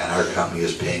 and our company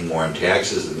is paying more in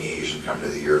taxes than the Asian company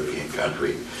or the European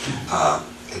country,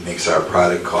 it makes our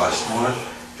product cost more,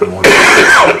 and more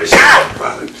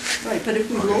product. Right, but if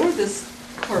we lower this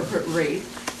corporate rate,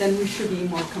 then we should be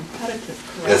more competitive,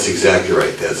 correct? That's exactly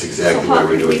right. That's exactly why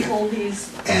we're doing it. So how can we hold these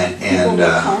people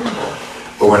accountable?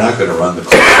 But we're not going to run the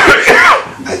corporation.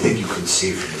 I think you can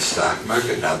see from the stock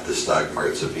market, not the stock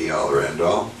market's a be-all or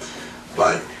end-all,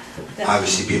 but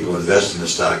obviously people invest in the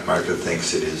stock market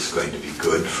thinks it is going to be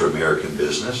good for American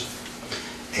business.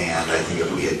 And I think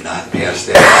if we had not passed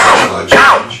that tax law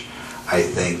change, I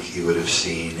think you would have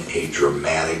seen a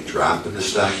dramatic drop in the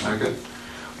stock market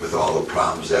with all the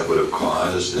problems that would have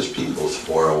caused as people's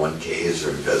 401ks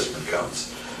or investment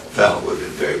accounts fell. It would have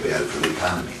been very bad for the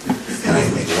economy. And I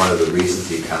think one of the reasons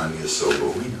the economy is so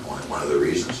booming, one of the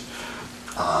reasons,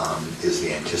 is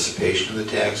the anticipation of the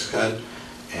tax cut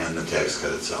and the tax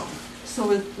cut itself.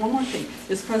 So one more thing,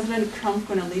 is President Trump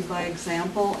going to lead by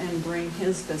example and bring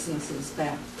his businesses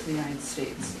back to the United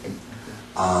States?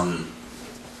 I'm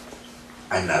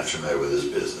not familiar with his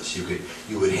business. You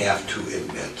would have to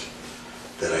admit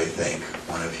that I think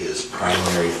one of his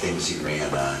primary things he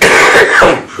ran on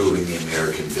improving the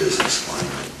American business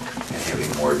climate and having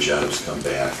more jobs come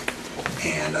back.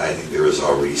 And I think there is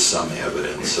already some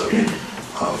evidence of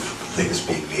things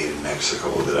being made in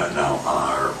Mexico that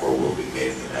are or will be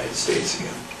made in the United States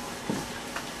again.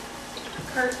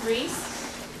 Kurt Reese.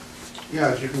 Yeah,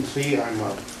 as you can see, I'm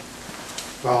a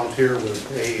volunteer with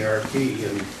AARP,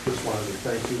 and just wanted to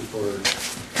thank you for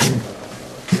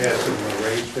passing the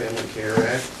Raise Family Care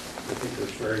Act. I think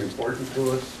it's very important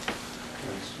to us.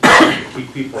 It's to keep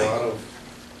people out of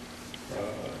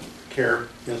care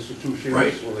institutions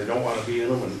where they don't want to be in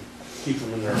them, and keep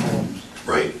them in their homes.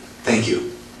 Right. Thank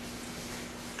you.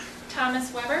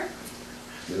 Thomas Weber.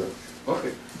 Yeah.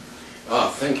 Okay.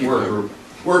 Thank you. We're a group.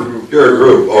 We're a group. You're a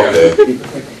group, okay.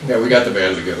 Yeah, we got the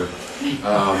band together.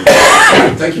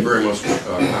 Thank you very much,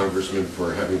 Congressman,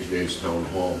 for having today's town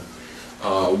hall.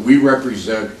 We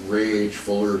represent Ray H.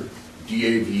 Fuller,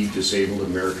 DAV, Disabled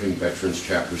American Veterans,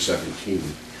 Chapter 17.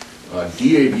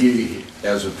 DAV,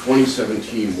 as of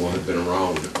 2017, will have been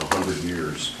around 100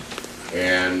 years.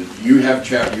 And you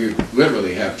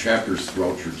literally have chapters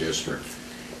throughout your district.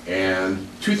 And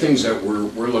two things that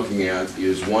we're looking at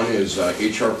is, one is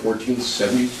HR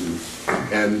 1472,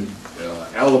 and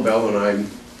Al LaBelle and I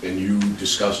and you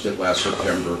discussed it last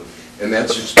September, and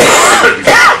that's expanded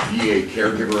the VA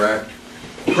Caregiver Act.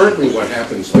 Currently what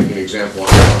happens, like an example,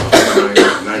 I'm a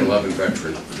 9/11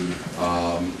 veteran.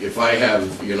 If I have,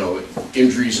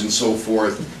 injuries and so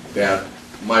forth that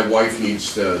my wife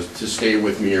needs to stay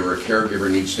with me or a caregiver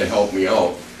needs to help me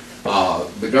out,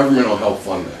 the government will help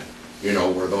fund that.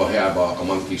 Where they'll have a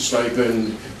monthly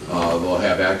stipend, they'll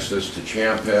have access to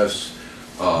CHAMPS,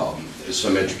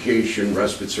 some education,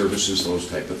 respite services, those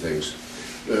type of things.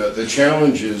 The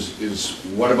challenge is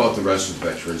what about the rest of the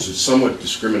veterans? It's somewhat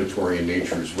discriminatory in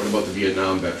nature. What about the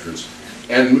Vietnam veterans?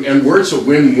 And where it's a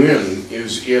win-win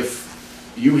is if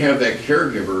you have that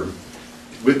caregiver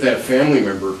with that family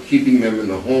member, keeping them in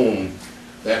the home,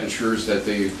 that ensures that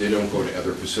they don't go to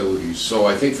other facilities. So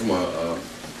I think from a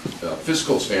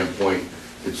fiscal standpoint,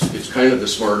 it's kind of the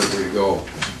smarter way to go.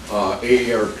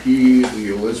 AARP, the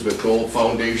Elizabeth Dole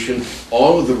Foundation,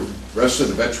 all of the rest of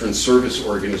the veteran service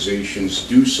organizations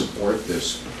do support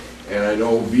this. And I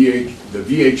know the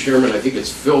VA chairman, I think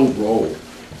it's Phil Rowe,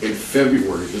 in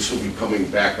February, this will be coming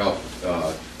back up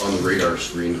on the radar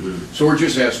screen. So we're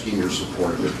just asking your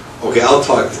support of it. Okay,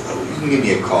 you can give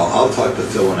me a call. I'll talk to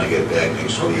Phil when I get back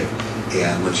next week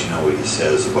and let you know what he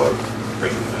says about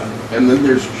bringing it up. And then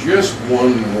there's just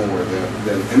one more,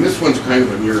 and this one's kind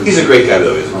of a near... He's a great guy,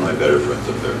 though. He's one of my better friends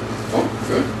up there. Oh,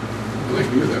 good. I like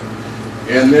to hear that.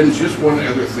 And then just one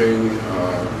other thing,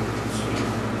 I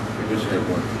just have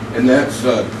one, and that's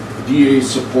DA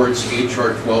supports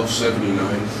HR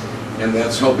 1279, and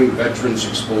that's helping veterans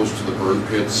exposed to the burn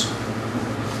pits.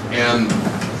 And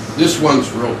this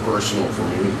one's real personal for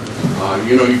me.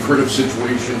 You know, you've heard of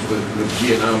situations with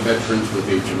Vietnam veterans with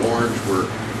Agent Orange where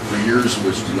for years it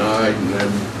was denied, and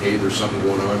then, hey, there's something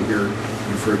going on here.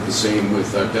 You've heard the same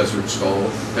with Desert Storm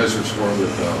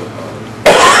with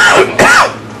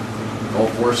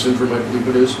Gulf War syndrome, I believe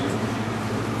it is.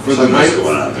 For the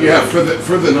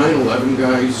for the 9/11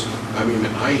 guys, I mean,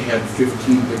 I had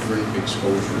 15 different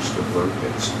exposures to burn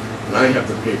pits, and I have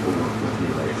the paperwork with me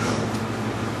right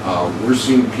now. We're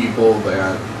seeing people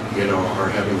that, you know, are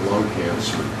having lung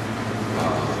cancer.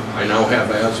 I now have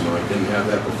asthma. I didn't have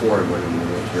that before I went in the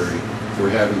military. We're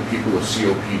having people with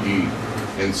COPD.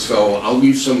 And so I'll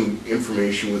leave some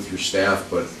information with your staff,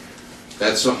 but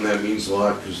that's something that means a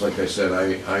lot because, like I said,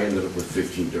 I ended up with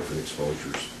 15 different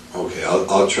exposures. Okay,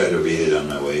 I'll try to read it on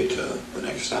my way to the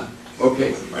next stop.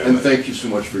 Okay, and thank you so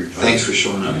much for your time. Thanks for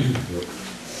showing up.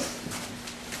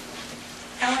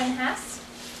 Ellen Hess?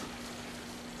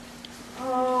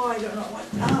 Oh, I don't know what,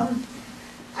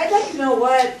 I'd like to know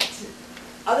what,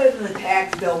 other than the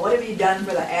tax bill, what have you done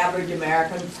for the average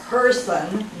American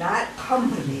person, not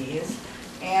companies,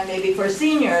 and maybe for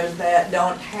seniors that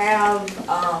don't have,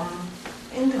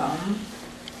 income?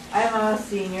 I'm a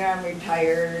senior, I'm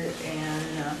retired,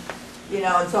 and, you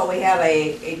know, and so we have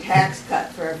a tax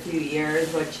cut for a few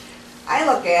years, which I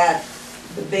look at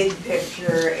the big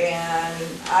picture, and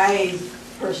I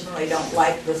personally don't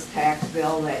like this tax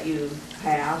bill that you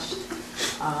passed.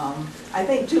 I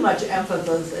think too much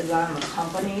emphasis is on the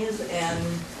companies, and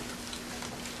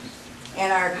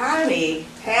our economy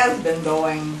has been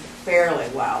going fairly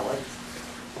well. It's,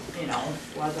 you know,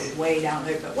 wasn't way down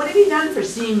there, but what have you done for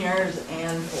seniors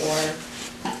and for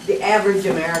the average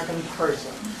American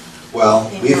person? Well,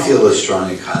 we feel a strong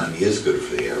economy is good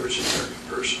for the average American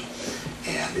person.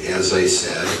 And as I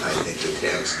said, I think the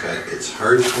tax cut, it's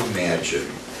hard to imagine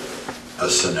a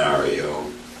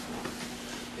scenario,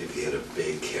 if you had a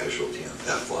big casualty and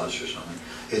theft loss or something,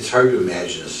 it's hard to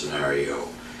imagine a scenario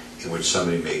in which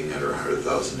somebody making under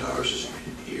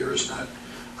 $100,000 a year is not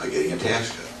getting a tax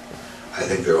cut. I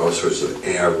think there are all sorts of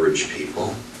average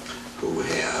people who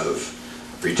have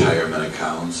retirement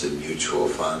accounts and mutual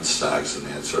funds, stocks and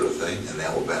that sort of thing, and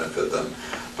that will benefit them.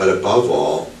 But above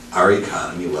all, our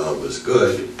economy, while it was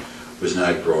good, was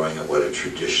not growing at what it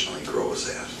traditionally grows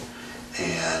at.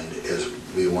 And as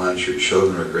we want your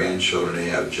children or grandchildren to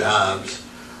have jobs,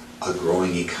 a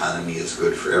growing economy is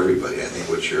good for everybody. I think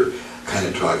what you're kind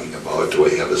of talking about, do I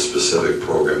have a specific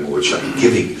program in which I'm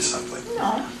giving you something?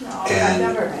 No, I've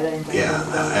never had anything. Yeah,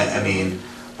 I mean,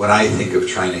 when I think of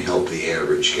trying to help the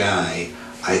average guy,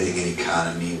 I think an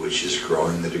economy which is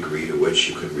growing the degree to which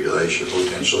you can realize your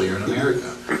potential here in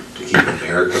America, to keep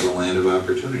America the land of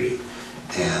opportunity.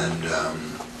 And I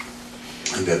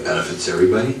think that benefits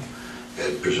everybody.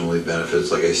 It presumably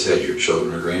benefits, like I said, your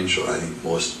children or grandchildren. I think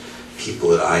most people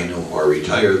that I know who are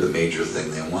retired, the major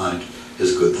thing they want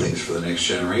is good things for the next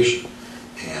generation.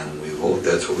 And we hope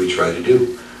that's what we try to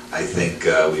do. I think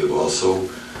we've also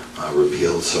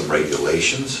repealed some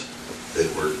regulations that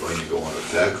were going to go into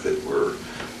effect that were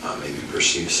maybe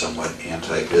perceived somewhat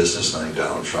anti-business. I think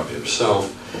Donald Trump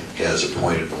himself has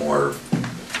appointed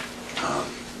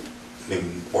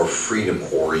maybe more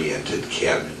freedom-oriented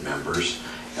cabinet members.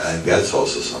 And I think that's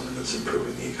also something that's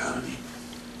improving the economy.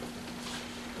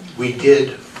 We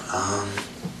did,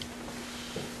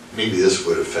 maybe this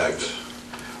would affect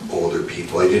older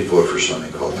people. I did vote for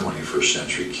something called 21st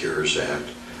Century Cures Act,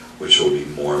 which will be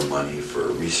more money for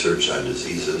research on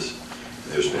diseases.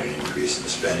 And there's been an increase in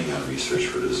spending on research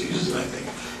for diseases, and I think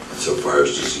insofar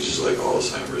as diseases like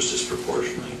Alzheimer's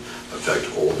disproportionately affect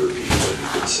older people, you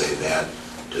could say that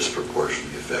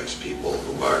disproportionately affects people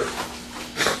who are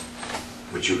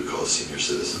what you would call senior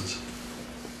citizens.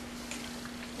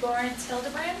 Lawrence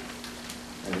Hildebrand?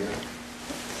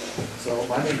 So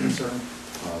my main concern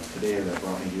today that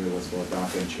brought me here was about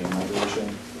DACA and chain migration,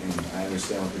 and I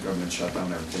understand with the government shutdown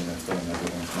and everything that's been on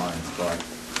everyone's minds, but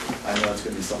I know it's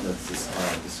going to be something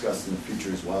that's discussed in the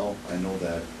future as well. I know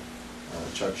that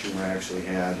Chuck Schumer actually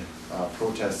had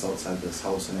protests outside this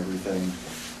house and everything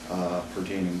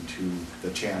pertaining to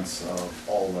the chance of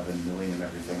all 11 million and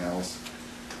everything else.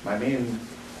 My main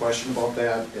question about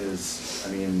that is,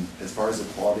 I mean, as far as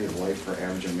the quality of life for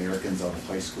average Americans out of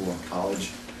high school and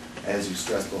college, as you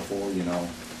stressed before, you know,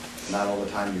 not all the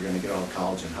time you're going to get out of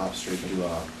college and hop straight to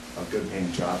a good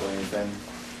paying job or anything,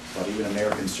 but even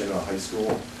Americans straight out of high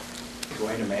school,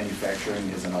 going to manufacturing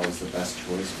isn't always the best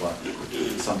choice, but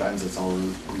sometimes it's all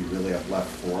we really have left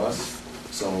for us.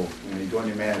 So, you know, you go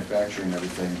into manufacturing and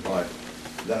everything, but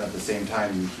then at the same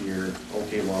time you hear,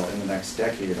 okay, well, in the next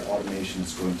decade, automation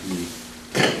is going to be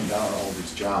taking down all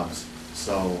these jobs.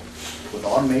 So with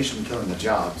automation killing the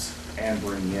jobs and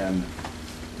bringing in,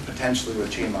 potentially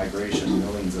with chain migration,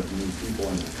 millions of new people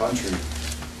into the country,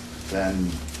 then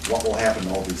what will happen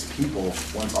to all these people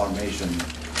once automation,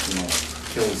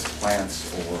 kills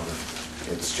plants, or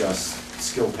it's just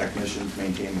skilled technicians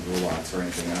maintaining robots or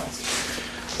anything else?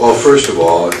 Well, first of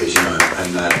all, as you know,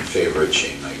 I'm not in favor of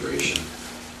chain migration.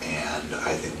 And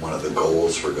I think one of the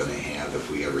goals we're going to have, if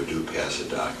we ever do pass a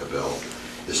DACA bill,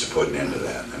 is to put an end to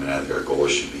that. I mean, I think our goal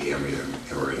should be every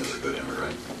immigrant is a good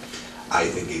immigrant. I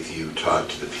think if you talk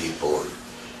to the people,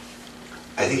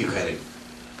 I think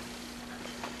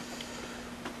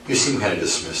you seem kind of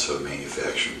dismissive of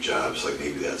manufacturing jobs, like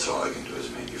maybe that's all I can do is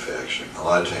manufacturing. A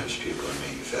lot of times people in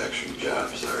manufacturing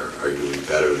jobs are doing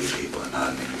better than people in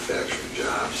non-manufacturing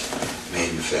jobs.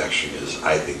 Manufacturing is,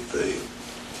 I think, the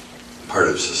part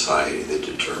of society that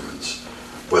determines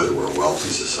whether we're a wealthy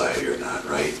society or not,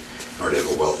 right? In order to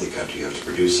have a wealthy country, you have to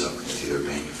produce something. It's either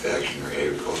manufacturing or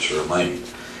agriculture or mining.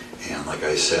 And like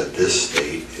I said, this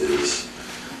state is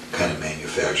kind of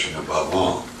manufacturing above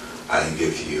all. I think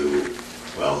if you,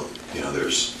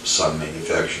 there's some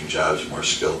manufacturing jobs more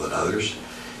skilled than others.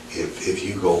 If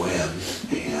you go in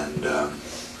and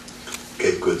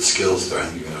get good skills there, I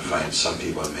think you're going to find some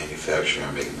people in manufacturing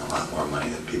are making a lot more money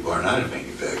than people are not in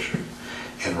manufacturing.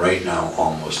 And right now,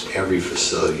 almost every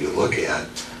facility you look at,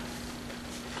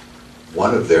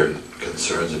 one of their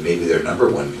concerns, and maybe their number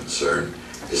one concern,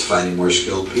 is finding more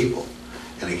skilled people.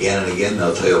 And again,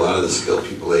 they'll tell you a lot of the skilled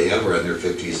people they have are in their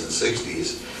 50s and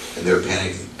 60s, and they're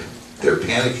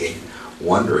panicking,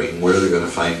 wondering where they're going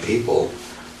to find people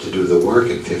to do the work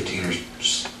in 15 or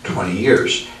 20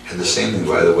 years. And the same thing,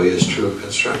 by the way, is true of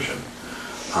construction.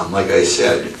 Like I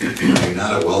said, you're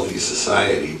not a wealthy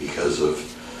society because of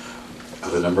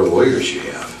the number of lawyers you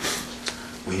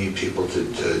have. We need people to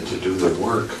do the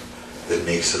work that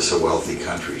makes us a wealthy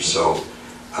country. So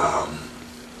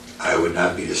I would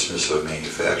not be dismissive of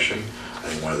manufacturing. I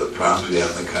think one of the problems we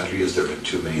have in the country is there have been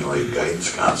too many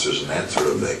guidance counselors and that sort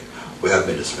of thing. We have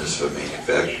been dismissive of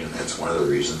manufacturing, and that's one of the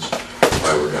reasons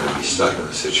why we're going to be stuck in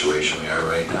the situation we are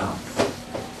right now.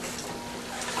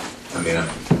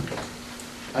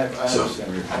 I understand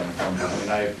where you're coming from.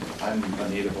 I'm a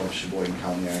native of Sheboygan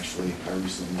County, actually. I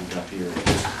recently moved up here,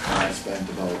 and I spent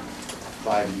about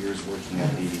 5 years working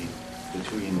at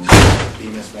between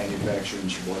Bemis Manufacturing in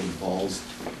Sheboygan Falls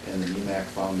and the NEMAC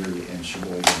Foundry in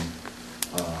Sheboygan.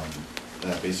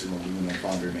 That basically aluminum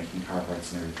foundry making car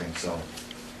parts and everything. So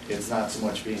it's not so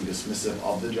much being dismissive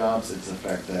of the jobs, it's the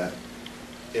fact that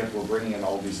if we're bringing in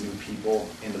all these new people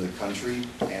into the country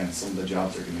and some of the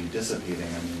jobs are going to be dissipating,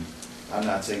 I'm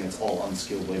not saying it's all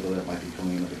unskilled labor that might be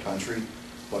coming into the country,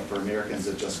 but for Americans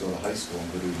that just go to high school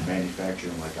and go do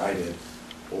manufacturing like I did,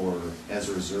 or as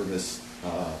a reservist,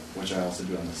 which I also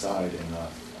do on the side in the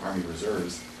Army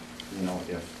Reserves,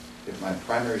 if my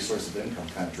primary source of income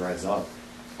kind of dries up,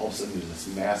 all of a sudden there's this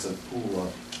massive pool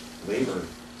of labor.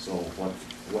 So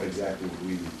what exactly would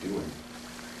we be doing?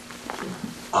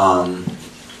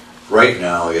 Right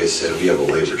now, like I said, we have a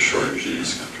labor shortage in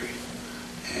this country.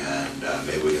 And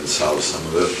maybe we can solve some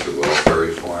of it through welfare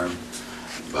reform,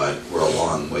 but we're a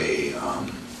long way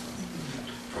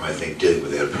from, I think, dealing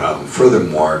with that problem.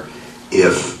 Furthermore,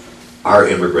 if our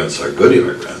immigrants are good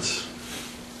immigrants,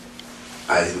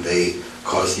 I think they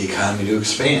cause the economy to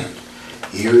expand.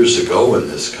 Years ago in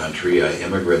this country,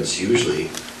 immigrants usually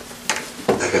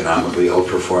economically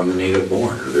outperform the native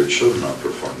born, or their children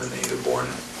outperform the native born.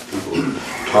 People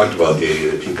talked about the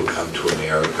idea that people come to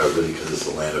America really because it's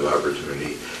the land of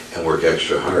opportunity and work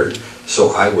extra hard.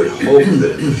 So I would hope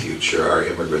that in the future our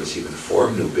immigrants even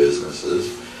form new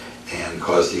businesses and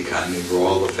cause the economy to grow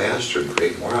all the faster and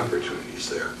create more opportunities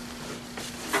there.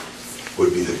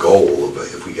 Would be the goal of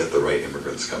if we get the right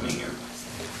immigrants coming here.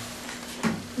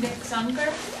 Nick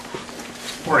Sumker?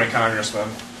 Morning, Congressman.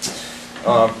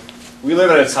 We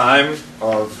live at a time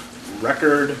of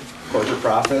record corporate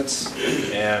profits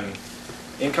and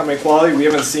income inequality we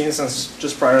haven't seen since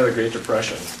just prior to the Great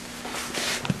Depression.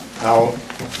 Now,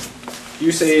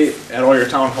 you say at all your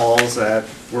town halls that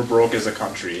we're broke as a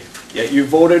country, yet you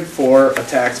voted for a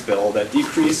tax bill that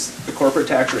decreased the corporate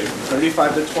tax rate from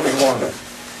 35 to 21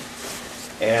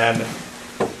 and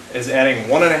is adding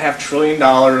 $1.5 trillion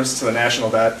to the national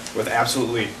debt with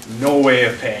absolutely no way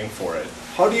of paying for it.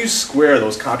 How do you square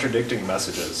those contradicting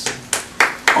messages?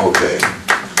 Okay.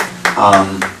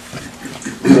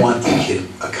 We want the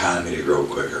economy to grow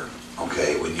quicker.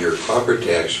 Okay, when your corporate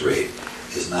tax rate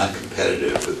is not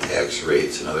competitive with tax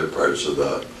rates in other parts of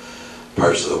the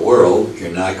parts of the world,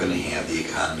 you're not going to have the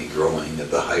economy growing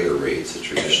at the higher rates that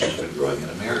traditionally has been growing in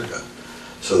America.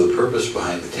 So the purpose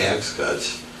behind the tax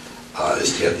cuts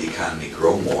is to have the economy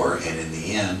grow more, and in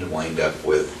the end wind up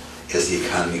with, as the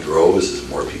economy grows, as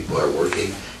more people are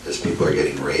working, as people are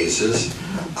getting raises,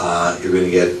 you're going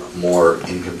to get more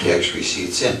income tax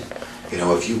receipts in. You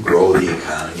know, if you grow the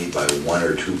economy by 1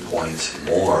 or 2 points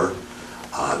more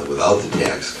than without the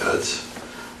tax cuts,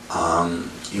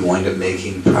 you wind up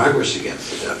making progress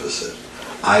against the deficit.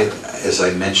 As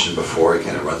I mentioned before, it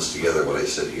kind of runs together what I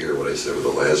said here, what I said with the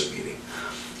last meeting.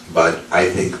 But I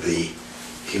think the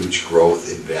huge growth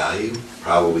in value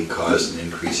probably caused an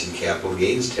increase in capital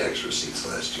gains tax receipts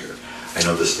last year. I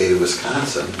know the state of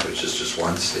Wisconsin, which is just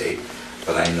one state,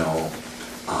 but I know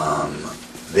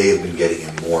they have been getting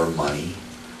in more money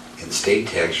in state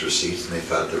tax receipts than they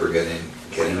thought they were getting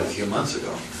a few months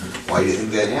ago. Why do you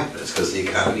think that happened? It's because the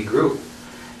economy grew.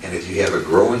 And if you have a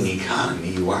growing economy,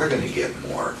 you are going to get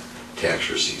more tax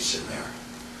receipts in there.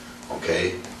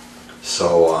 Okay?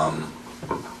 So,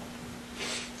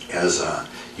 as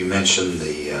you mentioned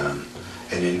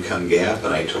an income gap,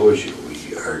 and I told you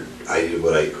I did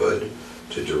what I could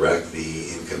to direct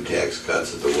the income tax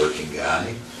cuts at the working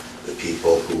guy, the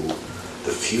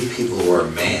few people who are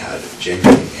mad,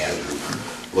 genuinely mad,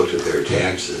 who looked at their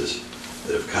taxes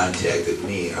that have contacted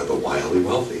me are the wildly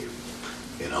wealthy.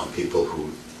 You know, people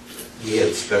who, we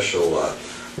had special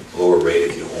lower rate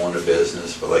if you own a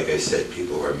business, but like I said,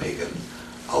 people who are making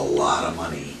a lot of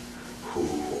money who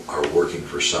are working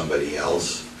for somebody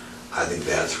else, I think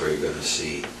that's where you're going to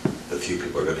see the few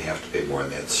people are going to have to pay more,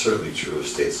 and that's certainly true of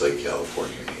states like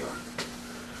California and New York.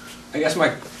 I guess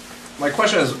my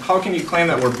question is, how can you claim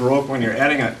that we're broke when you're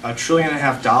adding $1.5 trillion to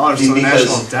the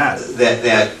national debt?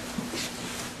 That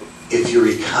if your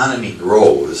economy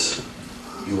grows,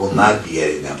 you will not be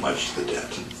adding that much to the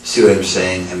debt. See what I'm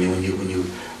saying? I mean,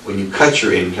 when you cut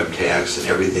your income tax and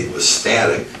everything was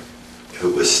static, if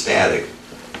it was static,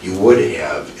 you would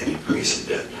have an increase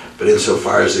in debt. But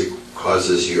insofar as it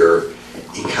causes your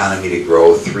economy to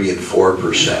grow 3 and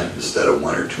 4% instead of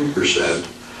 1 or 2%,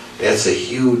 that's a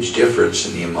huge difference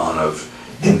in the amount of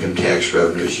income tax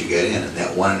revenues you get in, and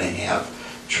that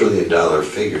 $1.5 trillion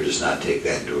figure does not take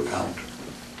that into account.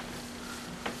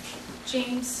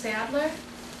 James Stadler?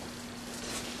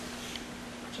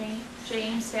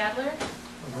 James Stadler?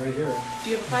 I'm right here. Do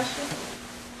you have a question?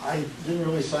 I didn't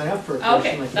really sign up for a question.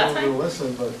 Okay, I that's came over to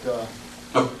listen, but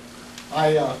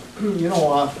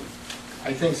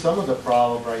I think some of the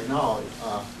problem right now,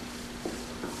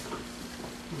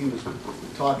 he was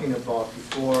talking about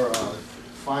before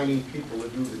finding people to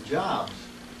do the jobs.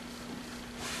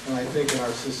 And I think in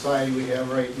our society we have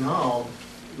right now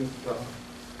with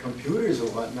computers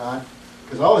and whatnot,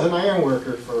 because I was an iron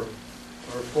worker for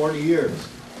 40 years,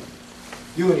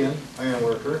 union iron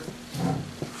worker,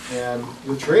 and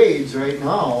the trades right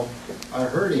now are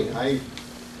hurting. I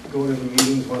go to the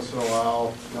meetings once in a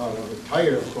while, now I'm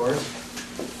retired of course.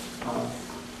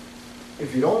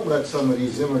 If you don't let some of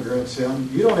these immigrants in,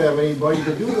 you don't have anybody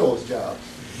to do those jobs.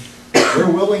 They're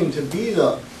willing to be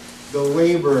the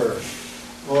laborer,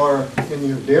 or in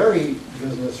your dairy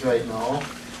business right now,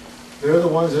 they're the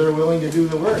ones that are willing to do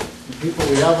the work. The people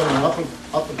we have in an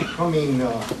up-and-coming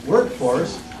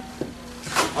workforce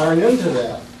aren't into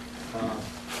that.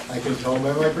 I can tell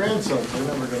by my grandsons, they're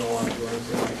never going to want to do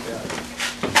anything like that.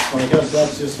 So I guess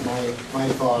that's just my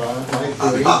thought on it, my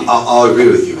theory. I'll agree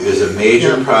with you. There's a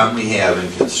major problem we have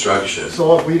in construction.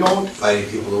 So if we don't, finding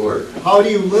people to work. how do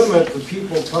you limit the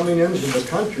people coming into the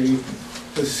country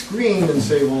to screen and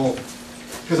say, well,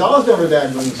 because I was never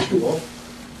that good in school,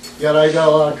 yet I got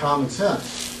a lot of common sense.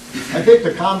 I think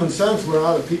the common sense went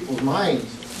out of people's minds.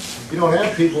 You don't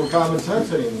have people with common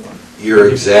sense anymore. You're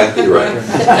exactly right. One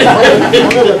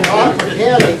of the top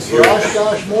mechanics for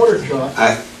Oshkosh motor truck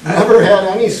never had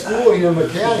any schooling in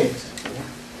mechanics,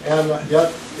 and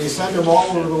yet they send them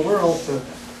all over the world to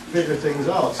figure things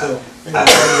out. So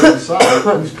anybody decide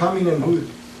who's coming and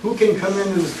who can come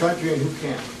into this country and who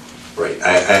can't. Right.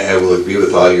 I will agree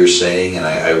with all you're saying, and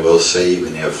I will say you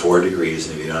can have 4 degrees,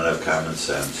 and if you don't have common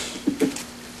sense,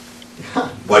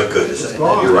 what good is it?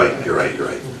 You're right. You're right. You're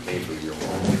right.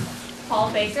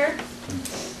 Paul Baker?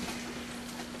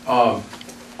 All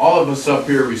of us up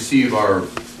here receive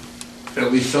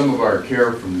at least some of our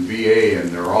care from the VA, and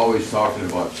they're always talking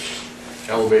about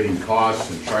elevating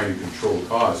costs and trying to control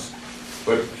costs.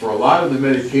 But for a lot of the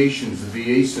medications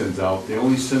the VA sends out, they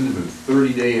only send them in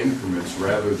 30-day increments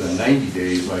rather than 90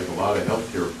 days like a lot of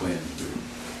healthcare plans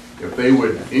do. If they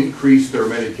would increase their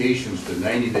medications to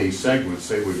 90-day segments,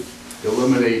 they would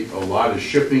eliminate a lot of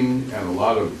shipping and a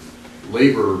lot of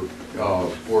labor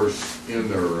force in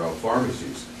their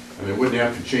pharmacies. And they wouldn't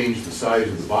have to change the size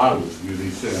of the bottles, because they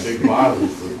send big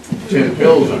bottles with 10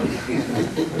 pills in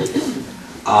them.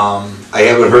 I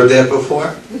haven't heard that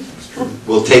before.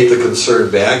 We'll take the concern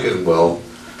back and we'll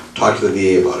talk to the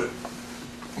VA about it.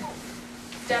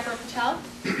 Deborah Patel?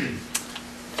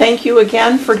 Thank you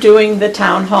again for doing the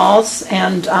town halls,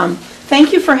 and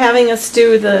thank you for having us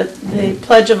do the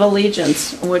Pledge of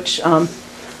Allegiance, which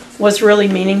was really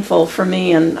meaningful for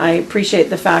me, and I appreciate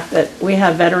the fact that we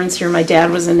have veterans here. My dad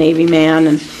was a Navy man,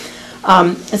 and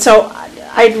so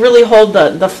I really hold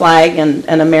the flag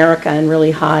and America in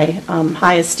really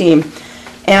high esteem.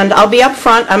 And I'll be up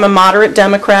front. I'm a moderate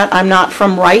Democrat. I'm not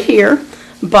from right here,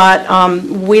 but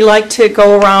we like to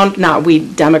go around, not we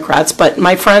Democrats, but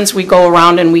my friends, we go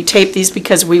around and we tape these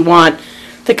because we want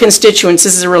the constituents,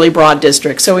 this is a really broad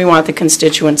district, so we want the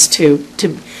constituents to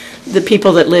the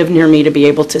people that live near me to be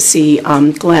able to see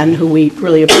Glenn, who we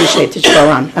really appreciate that you go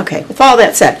around. Okay, with all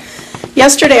that said,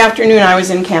 yesterday afternoon I was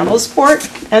in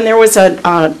Campbellsport, and there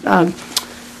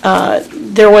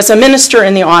was a minister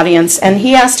in the audience, and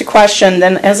he asked a question.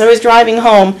 Then as I was driving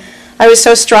home, I was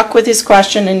so struck with his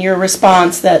question and your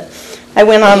response that I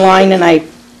went online and I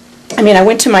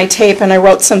went to my tape and I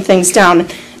wrote some things down.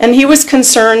 And he was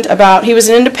concerned about, he was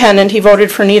an independent, he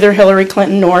voted for neither Hillary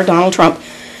Clinton nor Donald Trump,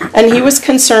 and he was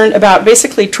concerned about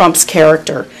basically Trump's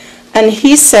character. And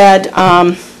he said,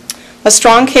 a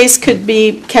strong case can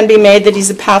be made that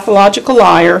he's a pathological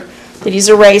liar, that he's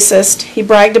a racist, he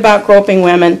bragged about groping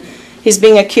women, he's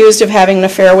being accused of having an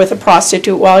affair with a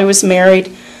prostitute while he was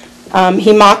married,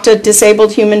 he mocked a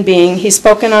disabled human being, he's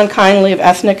spoken unkindly of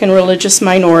ethnic and religious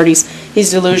minorities,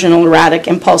 he's delusional, erratic,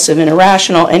 impulsive, and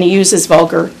irrational, and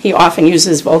he often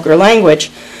uses vulgar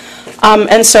language.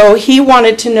 And so he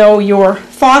wanted to know your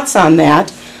thoughts on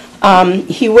that.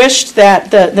 He wished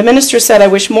that, the minister said, I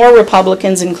wish more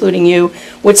Republicans, including you,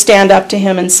 would stand up to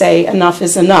him and say enough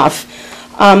is enough.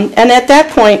 And at that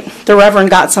point, the Reverend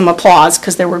got some applause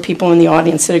because there were people in the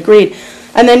audience that agreed.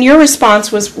 And then your response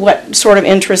was what sort of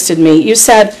interested me. You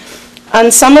said,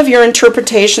 on some of your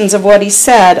interpretations of what he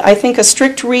said, I think a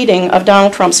strict reading of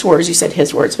Donald Trump's words, you said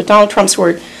his words, but Donald Trump's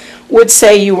word, would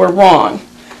say you were wrong.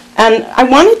 And I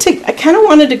kind of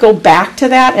wanted to go back to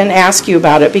that and ask you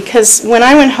about it, because when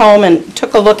I went home and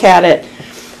took a look at it,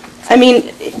 I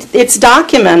mean, it's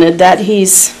documented that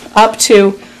he's up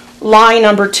to lie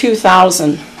number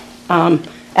 2,000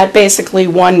 at basically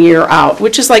 1 year out,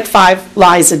 which is like 5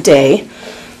 lies a day.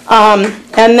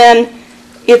 And then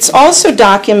it's also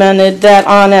documented that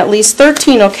on at least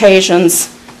 13 occasions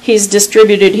he's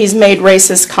made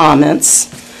racist comments.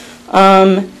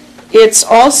 It's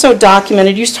also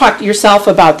documented, you talked yourself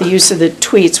about the use of the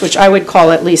tweets, which I would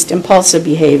call at least impulsive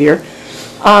behavior.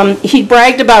 He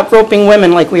bragged about groping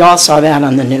women, like we all saw that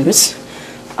on the news.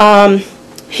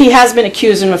 He has been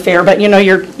accused of an affair, but you know,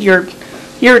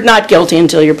 you're not guilty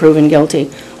until you're proven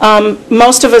guilty.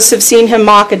 Most of us have seen him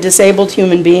mock a disabled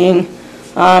human being.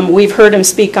 We've heard him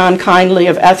speak unkindly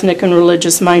of ethnic and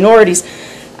religious minorities.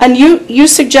 And you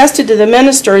suggested to the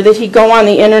minister that he go on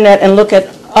the internet and look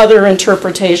at other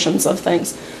interpretations of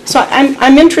things. So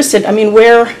I'm interested, I mean,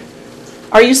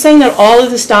 are you saying that all of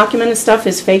this documented stuff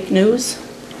is fake news?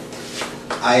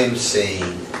 I am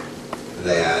saying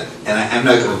that, and I'm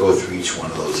not going to go through each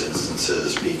one of those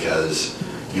instances because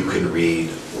you can read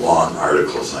long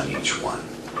articles on each one.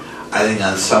 I think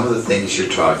on some of the things you're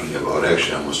talking about,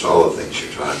 actually almost all the things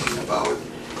you're talking about,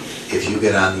 if you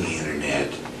get on the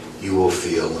internet, you will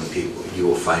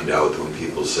find out that when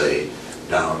people say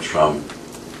Donald Trump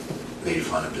made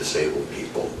fun of disabled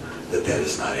people, that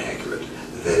is not accurate.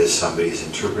 That is somebody's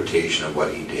interpretation of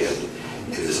what he did.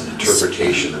 It is an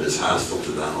interpretation that is hostile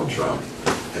to Donald Trump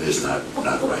and is not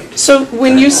right. So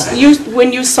when you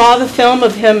saw the film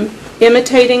of him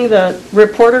imitating the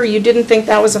reporter, you didn't think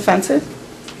that was offensive?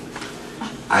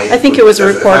 I think it was a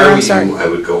reporter, I'm sorry. I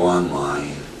would go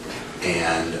online,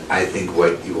 and I think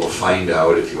what you will find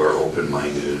out if you are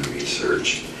open-minded in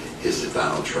research is that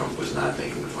Donald Trump was not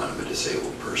making fun of a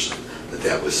disabled person,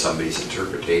 that was somebody's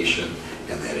interpretation,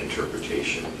 and that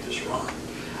interpretation is wrong.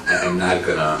 I'm not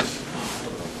going to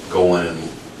go in and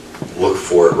look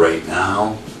for it right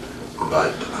now,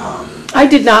 but I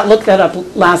did not look that up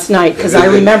last night because I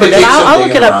remembered it. I'll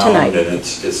look it up tonight. And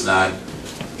it's not,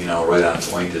 right on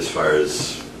point as far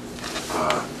as,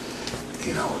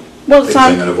 well,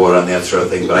 I'm going to vote on that sort of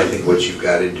thing, but I think what you've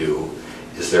got to do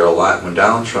is when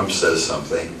Donald Trump says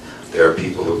something, there are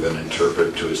people who are going to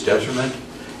interpret to his detriment,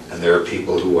 and there are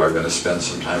people who are going to spend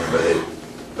some time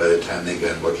by the time they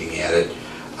get looking at it.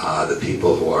 The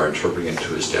people who are interpreting it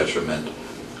to his detriment,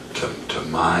 to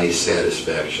my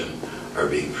satisfaction, are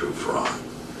being proved wrong.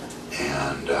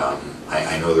 And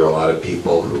I know there are a lot of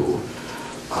people who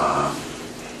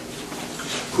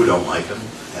don't like him,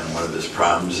 and one of his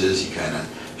problems is he kind of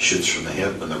shoots from the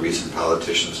hip, and the reason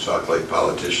politicians talk like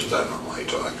politicians, I don't know why I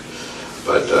talk,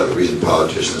 but the reason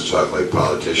politicians talk like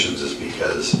politicians is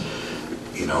because,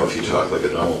 you know, if you talk like a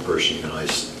normal person, you can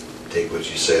always take what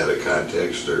you say out of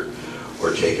context or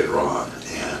take it wrong.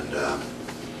 And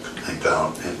I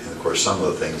doubt, and of course some of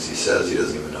the things he says, he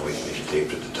doesn't even know he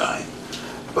taped at the time.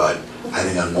 But I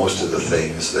think on most of the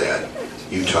things that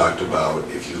you talked about,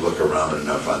 if you look around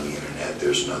enough on the internet,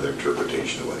 there's another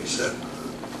interpretation of what he said.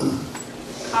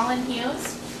 Colin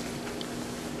Hughes?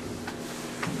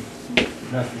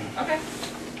 Nothing. Okay.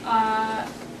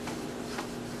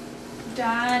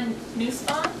 Don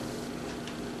Nussbaum?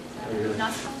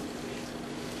 Nussbaum?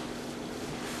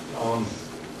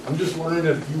 I'm just wondering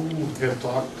if you have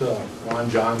talked to Ron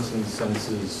Johnson since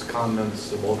his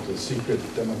comments about the secret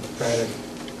Democratic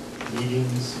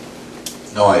meetings?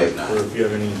 No, I have not. Or if you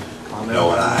have any comment?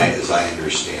 No, and as I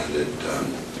understand it, I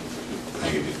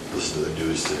think if you listen to the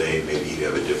news today, maybe you'd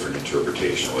have a different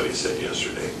interpretation of what he said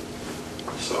yesterday.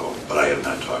 So, but I have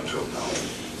not talked to him, no.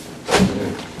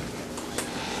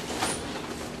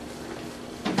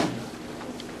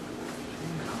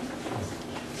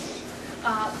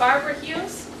 Barbara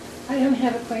Hughes? I don't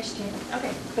have a question.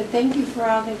 Okay. But thank you for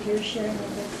all that you're sharing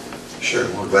with us. Sure,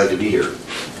 we're glad to be here.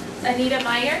 Anita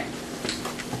Meyer?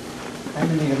 I'm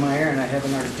Anita Meyer, and I have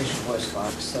an artificial voice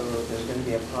box, so there's going to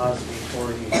be a pause before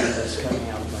you hear this coming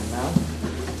out of my mouth.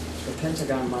 The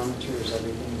Pentagon monitors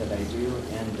everything that I do,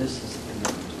 and this is the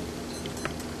note.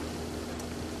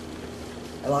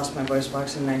 I lost my voice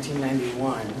box in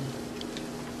 1991,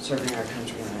 serving our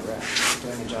country in Iraq,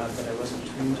 doing a job that I wasn't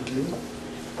trained to do,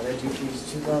 but I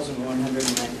defused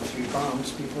 2,193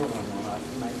 bombs before one went off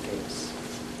in my face.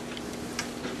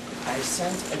 I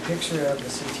sent a picture of the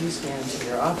CT scan to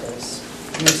your office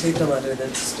and received a letter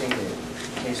that stated,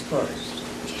 case closed.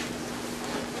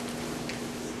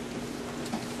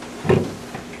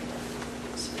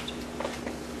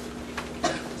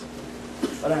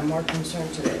 But I'm more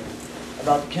concerned today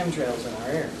about the chemtrails in our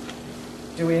air.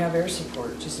 Do we have air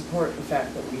support to support the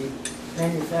fact that we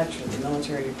manufacture the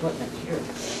military equipment here?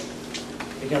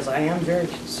 Because I am very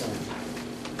concerned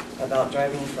about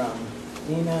driving from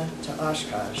Neenah to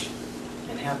Oshkosh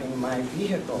and having my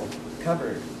vehicle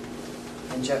covered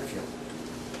in jet fuel.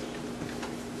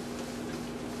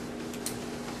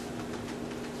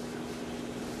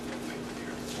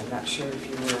 I'm not sure if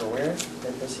you were aware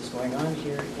that this is going on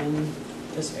here in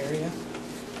this area,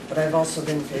 but I've also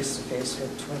been face to face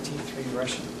with 23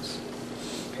 Russians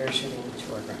parachuting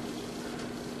to our ground.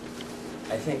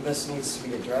 I think this needs to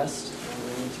be addressed, and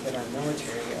we need to get our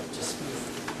military up to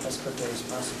speed as quickly as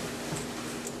possible.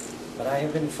 But I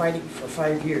have been fighting for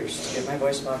 5 years to get my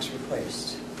voice box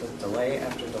replaced, with delay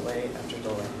after delay after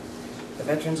delay. The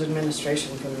Veterans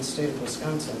Administration from the state of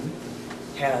Wisconsin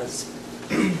has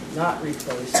not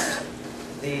replaced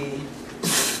the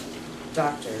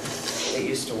doctor that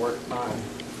used to work on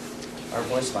our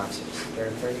voice boxes. There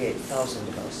are 38,000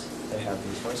 of us that have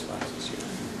these voice boxes here.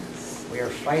 We are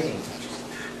fighting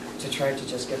to try to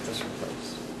just get this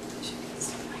replaced.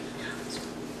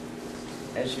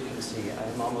 As you can see, I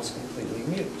am almost completely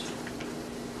mute.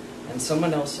 And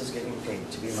someone else is getting paid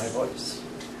to be my voice.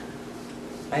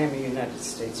 I am a United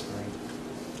States Marine.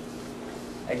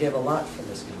 I give a lot for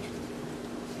this country.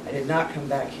 I did not come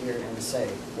back here and say,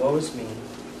 woe is me.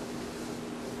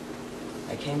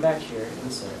 I came back here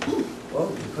and said, whoa,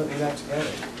 you put me back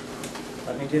together.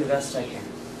 Let me do the best I can.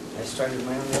 I started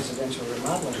my own residential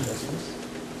remodeling business,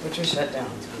 which I shut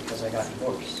down because I got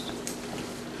divorced.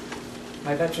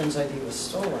 My veteran's ID was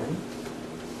stolen.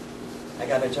 I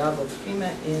got a job with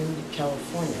FEMA in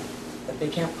California, but they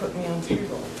can't put me on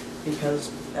payroll because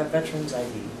that veteran's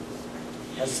ID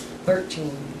has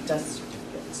 13 death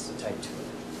certificates tied to it.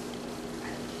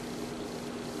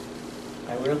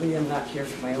 I really am not here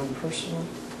for my own personal.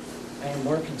 I am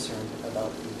more concerned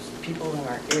about these people in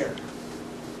our air.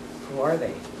 Who are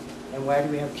they? And why do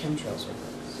we have chemtrails with us?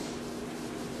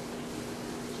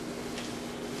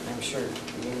 I'm sure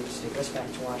we need to take us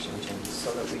back to Washington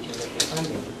so that we can get the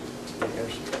funding to get air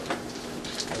support.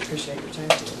 I appreciate your time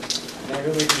today. And I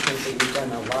really do think that you've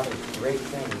done a lot of great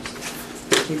things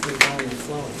to keep the economy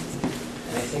flowing.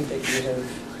 And I think that you have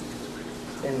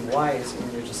been wise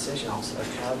in your decisions of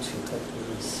how to put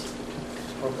these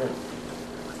corporate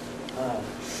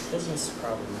business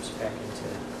problems back into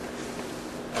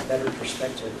a better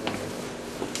perspective than they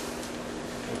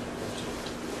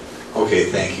were. Okay,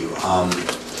 thank you.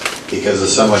 Because of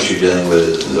some what you're dealing with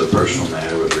is a personal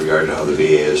matter with regard to how the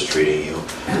VA is treating you,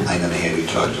 I'm going to have you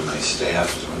talk to my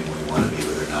staff. Does anyone want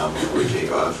now before we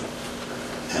take off.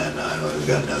 And I know we've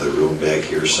got another room back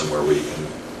here somewhere where you can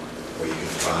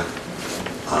talk.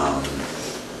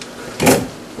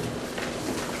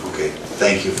 Okay,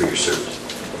 thank you for your service.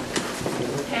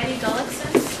 Patty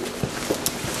Gullickson.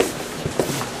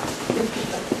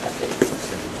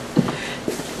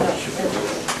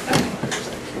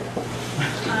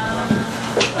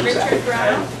 Richard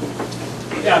Brown.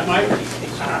 Yeah, my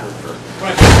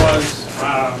question was,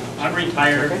 I'm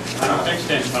retired, I'm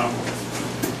fixed income.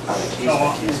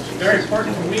 So it's very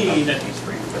important to me that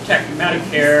protect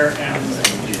Medicare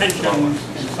and pensions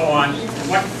and so on.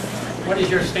 What is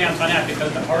your stance on that?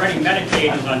 Because already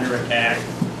Medicaid is under attack,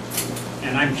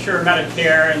 and I'm sure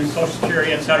Medicare and Social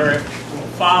Security, et cetera, will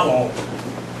follow.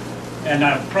 And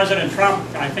President Trump,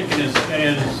 I think in his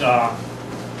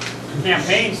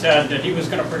campaign said that he was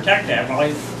going to protect that. Well,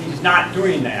 he's not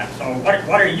doing that. So what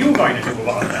are you going to do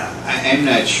about that? I'm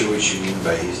not sure what you mean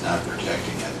by he's not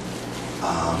protecting it.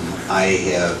 I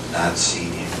have not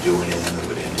seen him do anything that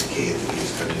would indicate that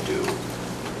he's going to do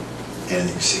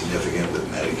anything significant with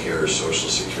Medicare or Social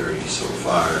Security so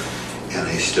far, and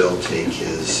I still take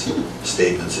his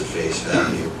statements at face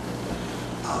value.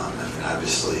 I mean,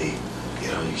 obviously,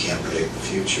 you can't predict the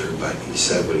future, but he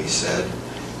said what he said,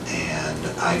 and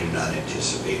I do not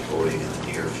anticipate voting in the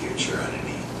near future on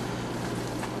any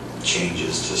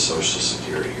changes to Social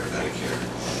Security or Medicare.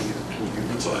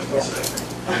 That's all I can say.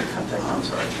 I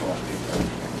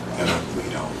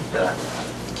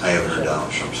haven't heard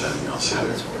Donald Trump say anything else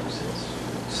either.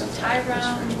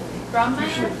 Tyrone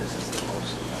Brummeyer.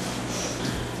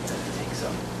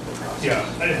 Yeah.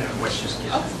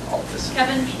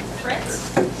 Kevin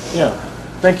Fritz. Yeah,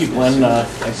 thank you, Glenn.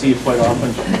 I see you quite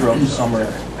often throughout the summer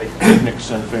at picnics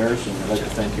and fairs, and I'd like to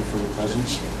thank you for your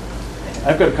presence.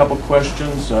 I've got a couple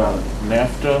questions.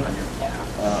 NAFTA,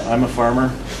 I'm a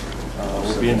farmer.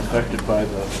 We're being affected by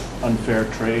the unfair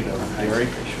trade of dairy,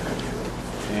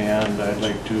 and I'd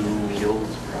like to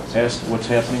ask what's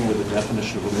happening with the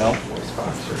definition of milk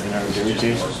in our dairy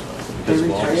cases, because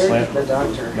of all the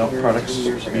plant milk products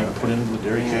being put into the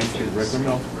dairy case to regular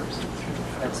milk.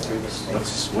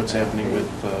 What's happening with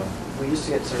We used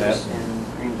to get that? service in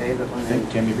Green Bay, but when I think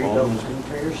Tammy Baldwin was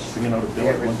bringing out a bill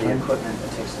at one time.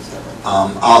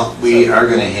 We are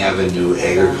going to have a new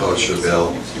agriculture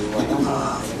bill.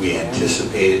 We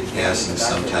anticipated passing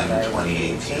sometime in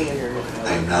 2018.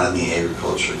 I am not on the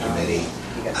agriculture committee.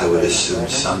 I would assume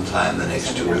sometime the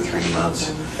next 2 or 3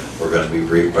 months, we're going to be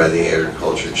briefed by the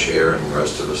agriculture chair, and the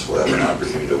rest of us will have an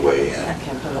opportunity to weigh in.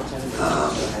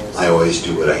 I always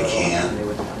do what I can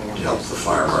to help the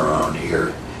farmer around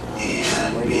here,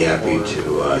 and be happy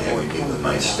to have you meet with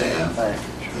my staff,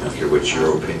 hear what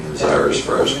your opinions are as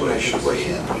far as what I should weigh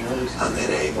in on that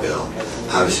ag bill.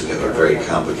 Obviously, we have a very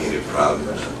complicated problem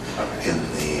in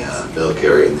the milk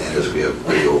area, and that is we have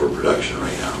big overproduction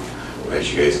right now. Right,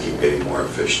 you guys keep getting more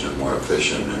efficient, and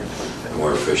the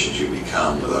more efficient you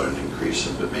become without an increase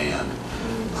in demand,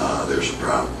 there's a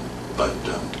problem. But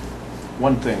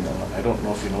one thing, I don't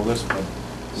know if you know this, but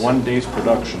 1 day's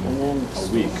production a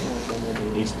week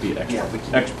needs to be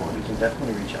exported. We can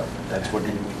definitely reach out. That's what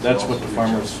the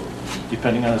farmers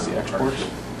depending on is the exports.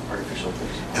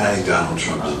 And I think Donald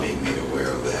Trump is being made aware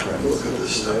of that when we look at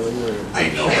this stuff. I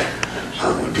know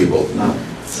when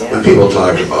people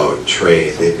talk about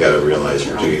trade, they've got to realize,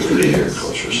 particularly for the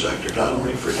agriculture sector, not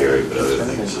only for dairy but other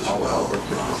things as well,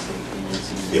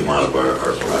 the amount of our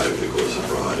product that goes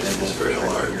abroad is very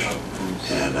large.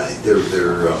 And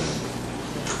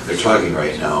they're talking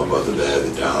right now about the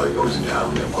dollar going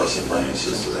down, there are plus and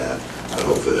minuses to that, but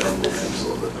hopefully that'll move things a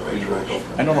little bit in the right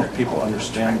direction. I don't know if people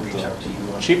understand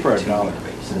the cheaper our dollar,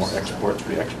 the more exports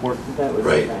we export.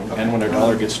 Right. And when our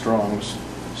dollar gets strong,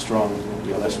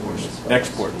 we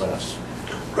export less.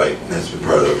 Right, and that's been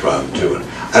part of the problem too. And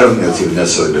I don't think that's even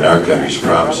necessarily been our country's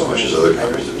problem so much as other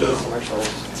countries have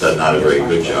done not a very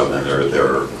good job, and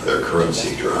their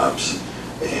currency drops.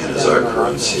 And as our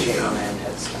currency,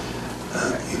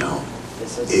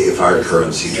 if our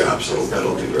currency drops a little,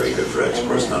 that'll do very good for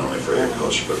exports, not only for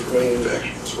agriculture, but for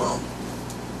manufacturing as well.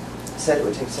 Said it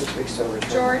would take 6 weeks to overturn.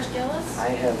 George Gillis. I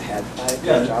have had 5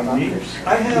 job offers.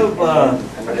 I have,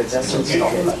 but it doesn't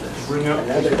stop about this. bring up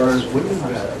as far as women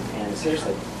matter. And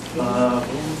seriously, in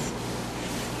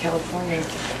California,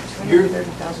 You're-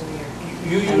 $230,000 a year.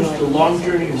 You used the Long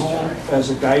Journey Home as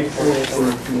a guidepost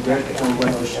for congressional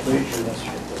legislation.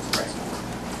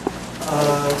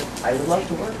 I would love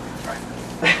to work.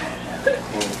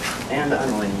 And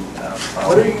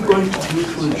what are you going to do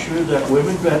to ensure that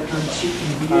women veterans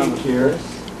seeking VA care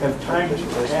have time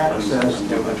to access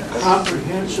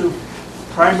comprehensive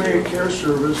primary care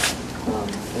service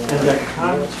and that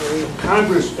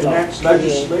Congress enacts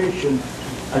legislation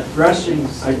addressing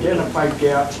identified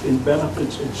gaps in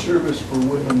benefits and service for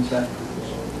women veterans?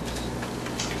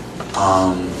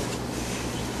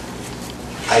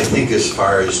 I think as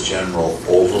far as general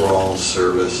overall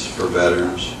service for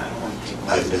veterans,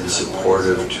 I've been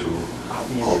supportive to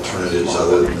alternatives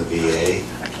other than the VA.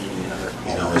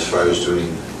 You know, as far as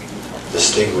doing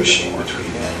distinguishing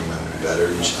between men and women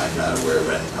veterans, I'm not aware of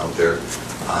anything out there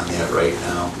on that right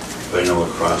now. But I know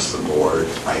across the board,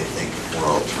 I think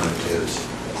more alternatives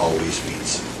always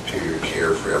means superior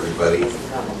care for everybody.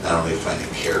 Not only finding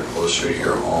care closer to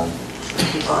your home,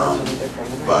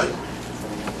 but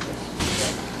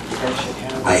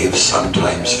I have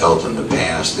sometimes felt in the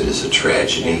past that it's a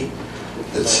tragedy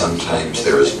that sometimes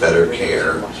there is better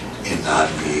care in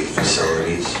non-VA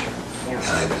facilities, and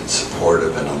I've been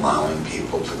supportive in allowing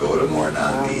people to go to more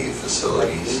non-VA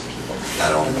facilities,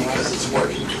 not only because it's more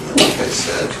convenient, like I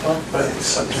said, but I think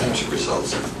sometimes it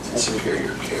results in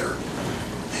superior care.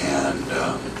 And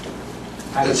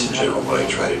that's in general what I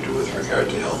try to do with regard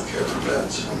to health care for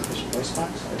vets.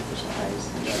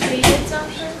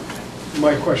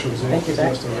 My question was Thank you,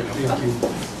 Zach. Thank you.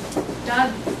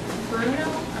 Doug Bruno?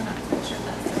 I'm not quite sure if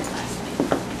that's their last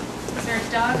name. Is there a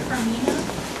Doug from Mina?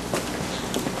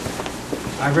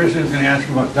 I originally was going to ask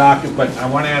you about docket, but I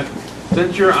want to ask,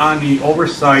 since you're on the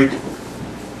oversight,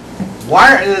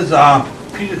 why is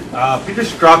Peter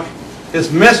Strzok,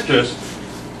 his mistress,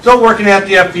 still working at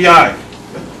the FBI?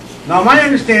 Now, my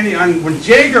understanding on when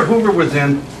J. Edgar Hoover was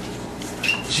in,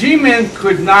 G-men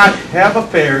could not have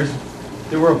affairs.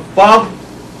 They were above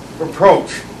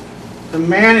reproach. The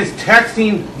man is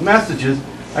texting messages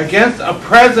against a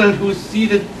president who's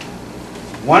seated,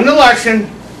 won the election,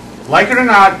 like it or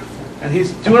not, and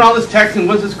he's doing all this texting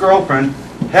with his girlfriend,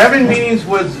 having meetings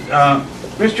with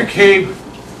Mr. Cabe,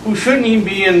 who shouldn't even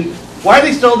be in. Why are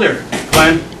they still there,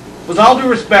 Glenn? With all due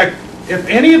respect, if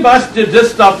any of us did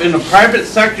this stuff in a private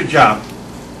sector job,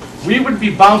 we would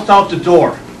be bounced out the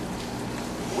door.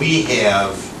 We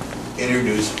have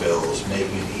introduced bills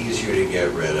making it easier to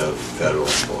get rid of federal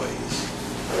employees.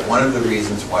 One of the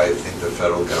reasons why I think the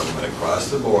federal government across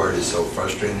the board is so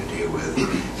frustrating to deal with,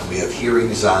 and we have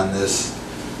hearings on this,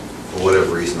 for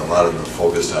whatever reason, a lot of them are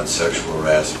focused on sexual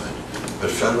harassment, but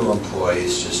federal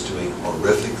employees just doing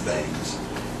horrific things,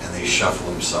 and they shuffle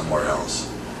them somewhere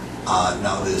else.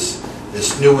 Now this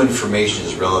new information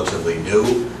is relatively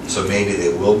new, so maybe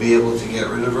they will be able to get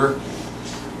rid of her.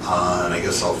 And I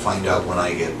guess I'll find out when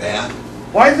I get back.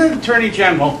 Why is the Attorney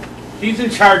General, he's in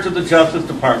charge of the Justice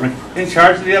Department, in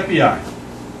charge of the FBI?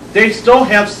 They still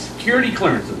have security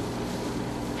clearances.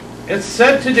 It's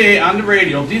said today on the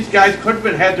radio, these guys could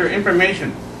have had their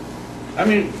information. I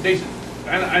mean,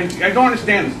 I don't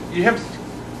understand this.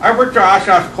 I worked for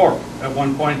Oshkosh Corp at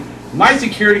one point. My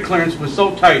security clearance was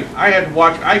so tight,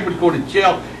 I would go to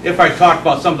jail if I talked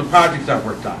about some of the projects I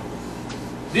worked on.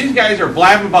 These guys are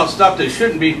blabbing about stuff that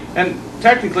shouldn't be, and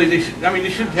technically they should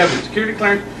have a security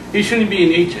clearance. He shouldn't be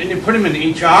in H, and you put him in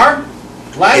HR.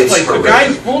 Last place, the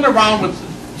guy's fooling around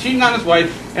with cheating on his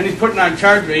wife, and he's putting on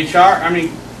charge of HR. I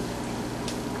mean,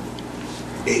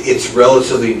 it's a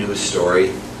relatively new story.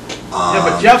 Yeah,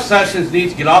 but Jeff Sessions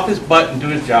needs to get off his butt and do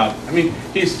his job. I mean,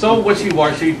 he's so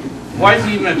wishy-washy. Why is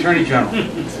he even Attorney General?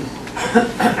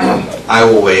 I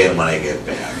will weigh in when I get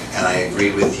back, and I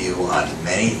agree with you on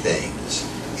many things.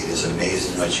 It is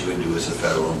amazing what you can do as a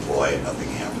federal employee and nothing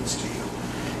happens to you.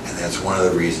 And that's one of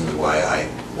the reasons why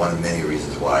one of many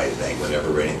reasons why I think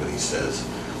whenever anybody says,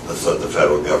 let's let the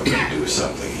federal government do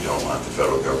something, you don't want the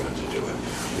federal government to do it.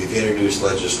 We've introduced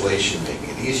legislation making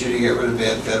it easier to get rid of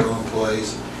bad federal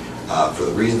employees. For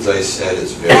the reasons I said,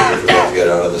 it's very difficult to get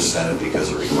out of the Senate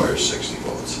because it requires 60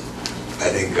 votes. I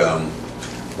think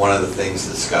one of the things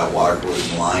that Scott Walker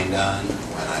was maligned on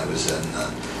when I was in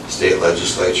the state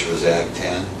legislature was Act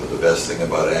 10, but the best thing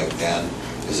about Act 10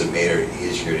 is it made it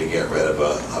easier to get rid of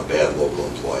a bad local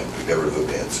employee, to get rid of a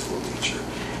bad school teacher.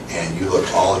 And you look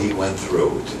all he went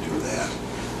through to do that.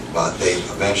 But they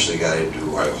eventually got to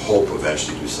do, or I hope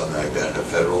eventually do something like that at a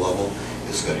federal level.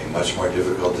 It's going to be much more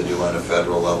difficult to do on a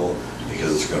federal level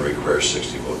because it's going to require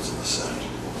 60 votes in the Senate.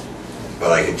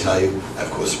 But I can tell you,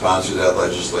 I've co-sponsored that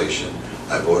legislation,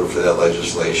 I voted for that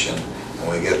legislation, and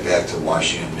when we get back to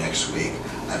Washington next week,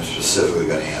 I'm specifically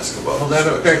going to ask about. Well, that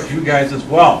affects you guys as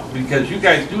well, because you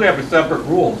guys do have a separate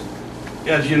rules.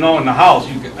 As you know, in the House,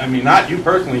 I mean, not you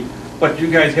personally, but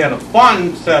you guys had a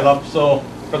fund set up so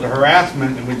for the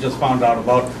harassment that we just found out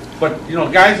about. But, you know,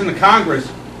 guys in the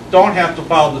Congress don't have to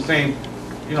follow the same,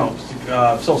 you know,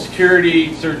 Social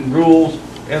Security, certain rules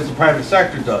as the private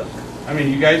sector does. I mean,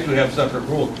 you guys do have separate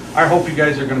rules. I hope you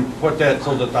guys are gonna put that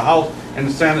so that the House and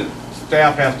the Senate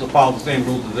staff has to follow the same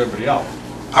rules as everybody else.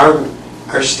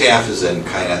 Our staff is in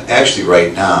kind of, actually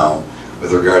right now,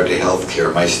 with regard to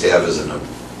healthcare, my staff is in a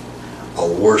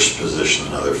worse position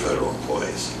than other federal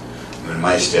employees. I mean,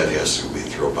 my staff has to be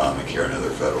through Obamacare and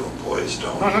other federal employees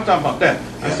don't. No, I'm not talking about that.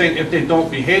 I'm saying if they don't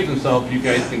behave themselves, you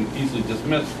guys can easily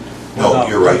dismiss No, without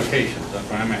you're right. qualifications. That's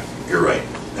what I'm asking. You're right.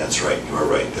 That's right. You are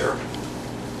right there.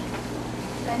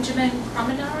 Benjamin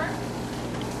Krummenauer?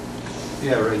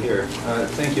 Yeah, right here.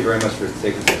 Thank you very much for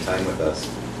taking some time with us.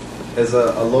 As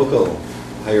a local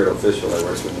hired official that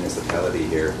works with municipality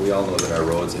here, we all know that our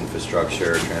roads,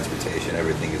 infrastructure, transportation,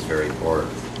 everything is very poor.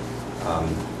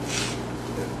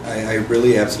 I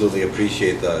really absolutely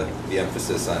appreciate the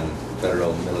emphasis on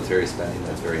federal military spending.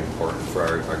 That's very important for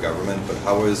our government. But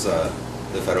how is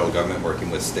the federal government working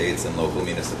with states and local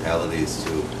municipalities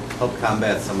to help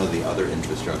combat some of the other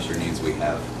infrastructure needs we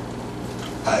have?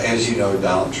 As you know,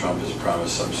 Donald Trump has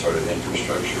promised some sort of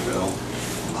infrastructure bill.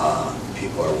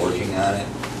 People are working on it.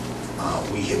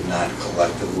 We have not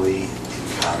collectively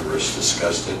in Congress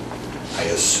discussed it. I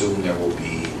assume there will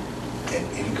be an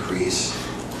increase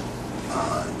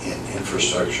in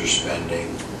infrastructure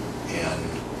spending in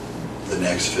the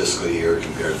next fiscal year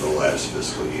compared to the last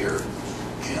fiscal year.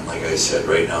 And like I said,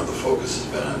 right now the focus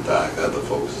has been on DACA, the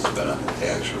focus has been on the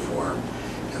tax reform,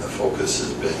 and the focus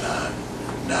has been on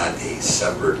not a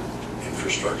separate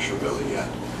infrastructure bill yet.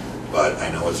 But I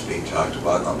know it's being talked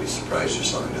about, and I'll be surprised if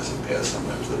something doesn't pass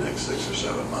sometime for the next 6 or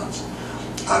 7 months.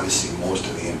 Obviously, most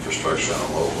of the infrastructure on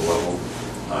a local level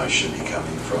should be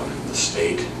coming from the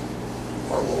state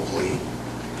or locally.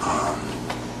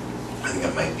 I think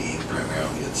it might be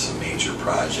primarily at some major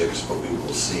projects, but we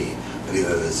will see. But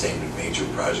either the same major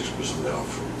projects, presumably that'll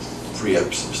free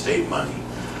up some state money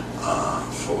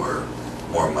for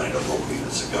more money to local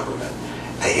units of government.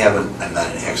 I'm not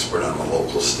an expert on the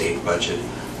local state budget,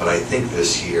 but I think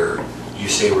this year, you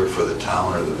say work for the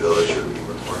town or the village, or do you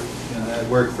work for? Yeah, I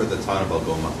work for the town of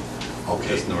Algoma,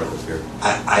 just north of here.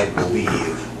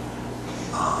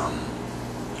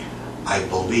 I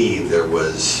believe there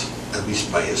was, at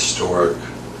least by historic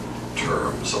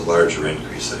terms, a larger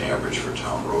increase than average for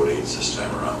town road aids this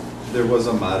time around. There was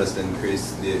a modest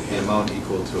increase, the amount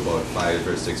equal to about 5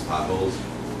 or 6 potholes.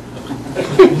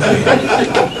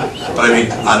 But I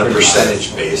mean, on a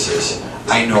percentage basis,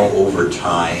 I know over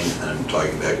time, and I'm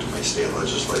talking back to my state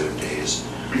legislative days,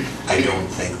 I don't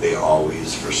think they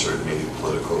always, for certain maybe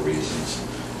political reasons,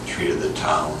 treated the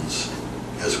towns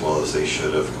as well as they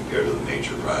should have compared to the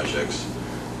major projects.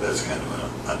 That's kind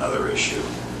of another issue.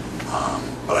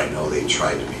 But I know they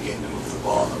tried to begin to move the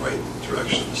ball in the right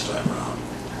direction this time around,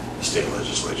 the state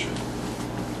legislature.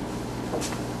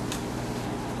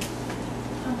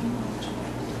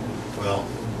 Well,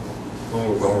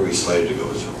 when were we slated to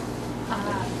go to?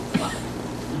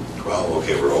 12,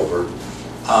 okay, we're over.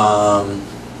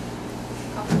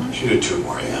 Should do 2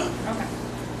 more, yeah. Okay.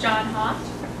 John Hoff?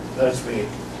 That's me.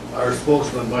 Our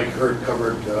spokesman, Mike Hurt,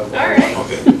 covered. All right.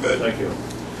 Okay, good. Thank you.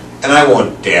 And I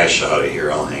won't dash out of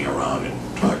here. I'll hang around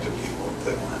and talk to people if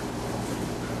they want.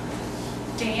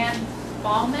 Dan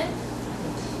Ballman?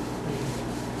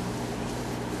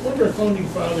 One of our founding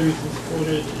fathers was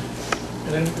quoted,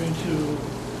 and I'm going to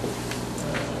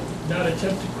not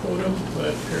attempt to quote him,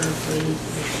 but paraphrase,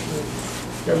 the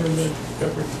government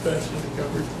governs best and it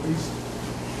governs least.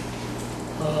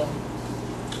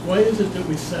 Why is it that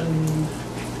we send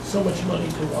so much money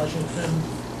to Washington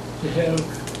to have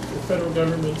the federal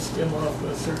government skim off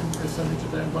a certain percentage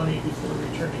of that money before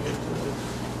returning it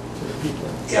to the people?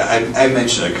 Yeah, I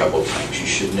mentioned a couple times, you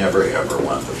should never ever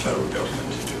want the federal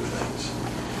government to do things.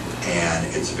 And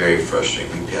it's very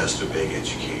frustrating. We passed a big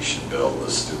education bill, the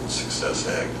Student Success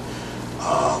Act,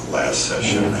 last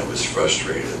session, and I was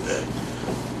frustrated that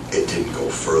it didn't go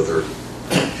further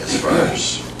as far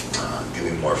as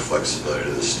giving more flexibility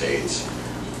to the states.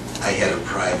 I had a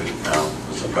private, it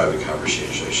was a private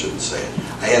conversation, I shouldn't say it.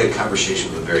 I had a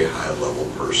conversation with a very high-level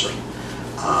person,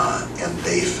 and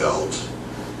they felt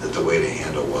that the way to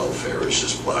handle welfare is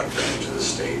just block grant to the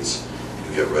states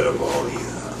and get rid of all the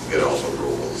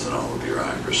rules and all the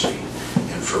bureaucracy.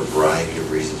 And for a variety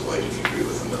of reasons why I didn't agree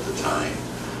with them at the time,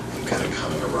 I'm kind of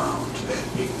coming around to that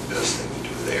being the best thing to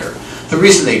do there. The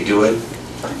reason they do it,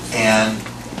 and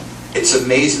it's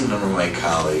amazing the number of my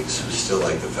colleagues who still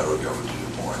like the federal government to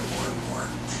do more and more and more.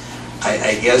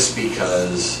 I guess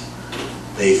because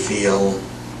they feel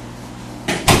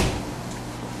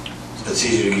it's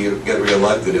easier to get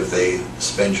reelected if they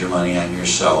spend your money on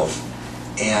yourself.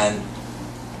 And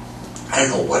I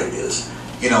don't know what it is.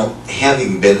 You know,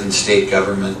 having been in state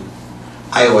government,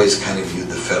 I always kind of viewed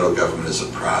the federal government as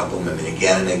a problem. I mean,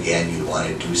 again and again, you want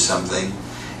to do something,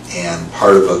 and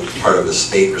part of a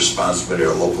state responsibility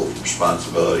or a local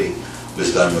responsibility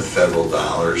was done with federal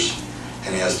dollars,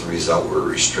 and as the result, we're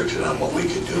restricted on what we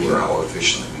could do or how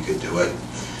efficiently we could do it.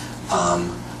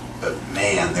 But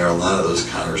man, there are a lot of those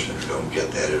congressmen who don't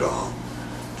get that at all.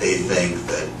 They think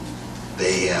that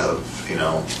they have, you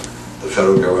know, the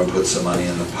federal government puts some money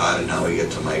in the pot and now we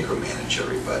get to micromanage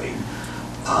everybody.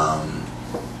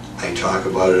 I talk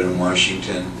about it in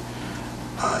Washington.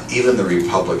 Even the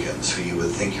Republicans, who you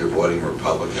would think you're voting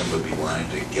Republican, would be wanting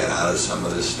to get out of some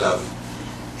of this stuff.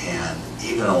 And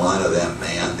even a lot of them,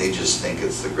 man, they just think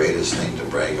it's the greatest thing to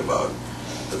brag about,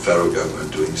 the federal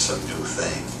government doing some new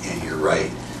thing. And you're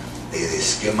right. They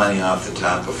skim money off the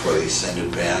top before they send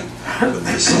it back. When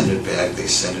they send it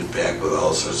back with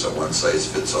all sorts of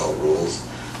one-size-fits-all rules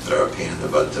that are a pain in the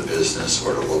butt to business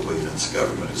or to local units of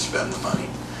government who spend the money.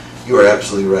 You are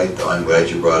absolutely right, though. I'm glad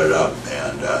you brought it up.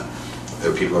 And there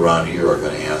are people around here who are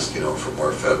going to ask, you know, for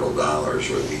more federal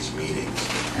dollars or these meetings.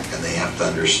 And they have to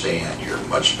understand you're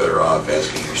much better off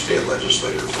asking your state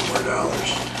legislator for more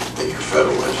dollars than your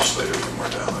federal legislator for more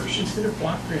dollars. Instead of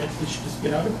block grants, they should just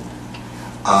get out of it.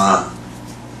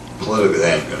 Politically,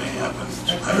 that ain't going to happen.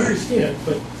 I understand,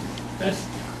 but that's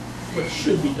what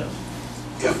should be done.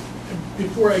 Yeah.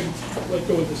 Before I let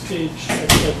go of the stage,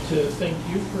 I'd like to thank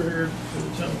you for the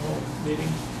town hall meeting,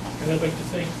 and I'd like to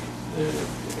thank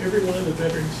every one of the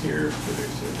veterans here for their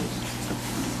service.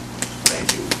 Thank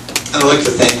you. And I'd like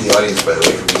to thank the audience, by the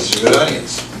way, for being such a good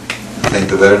audience. Thank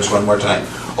the veterans one more time.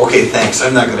 Okay, thanks.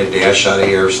 I'm not going to dash out of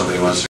here if somebody wants to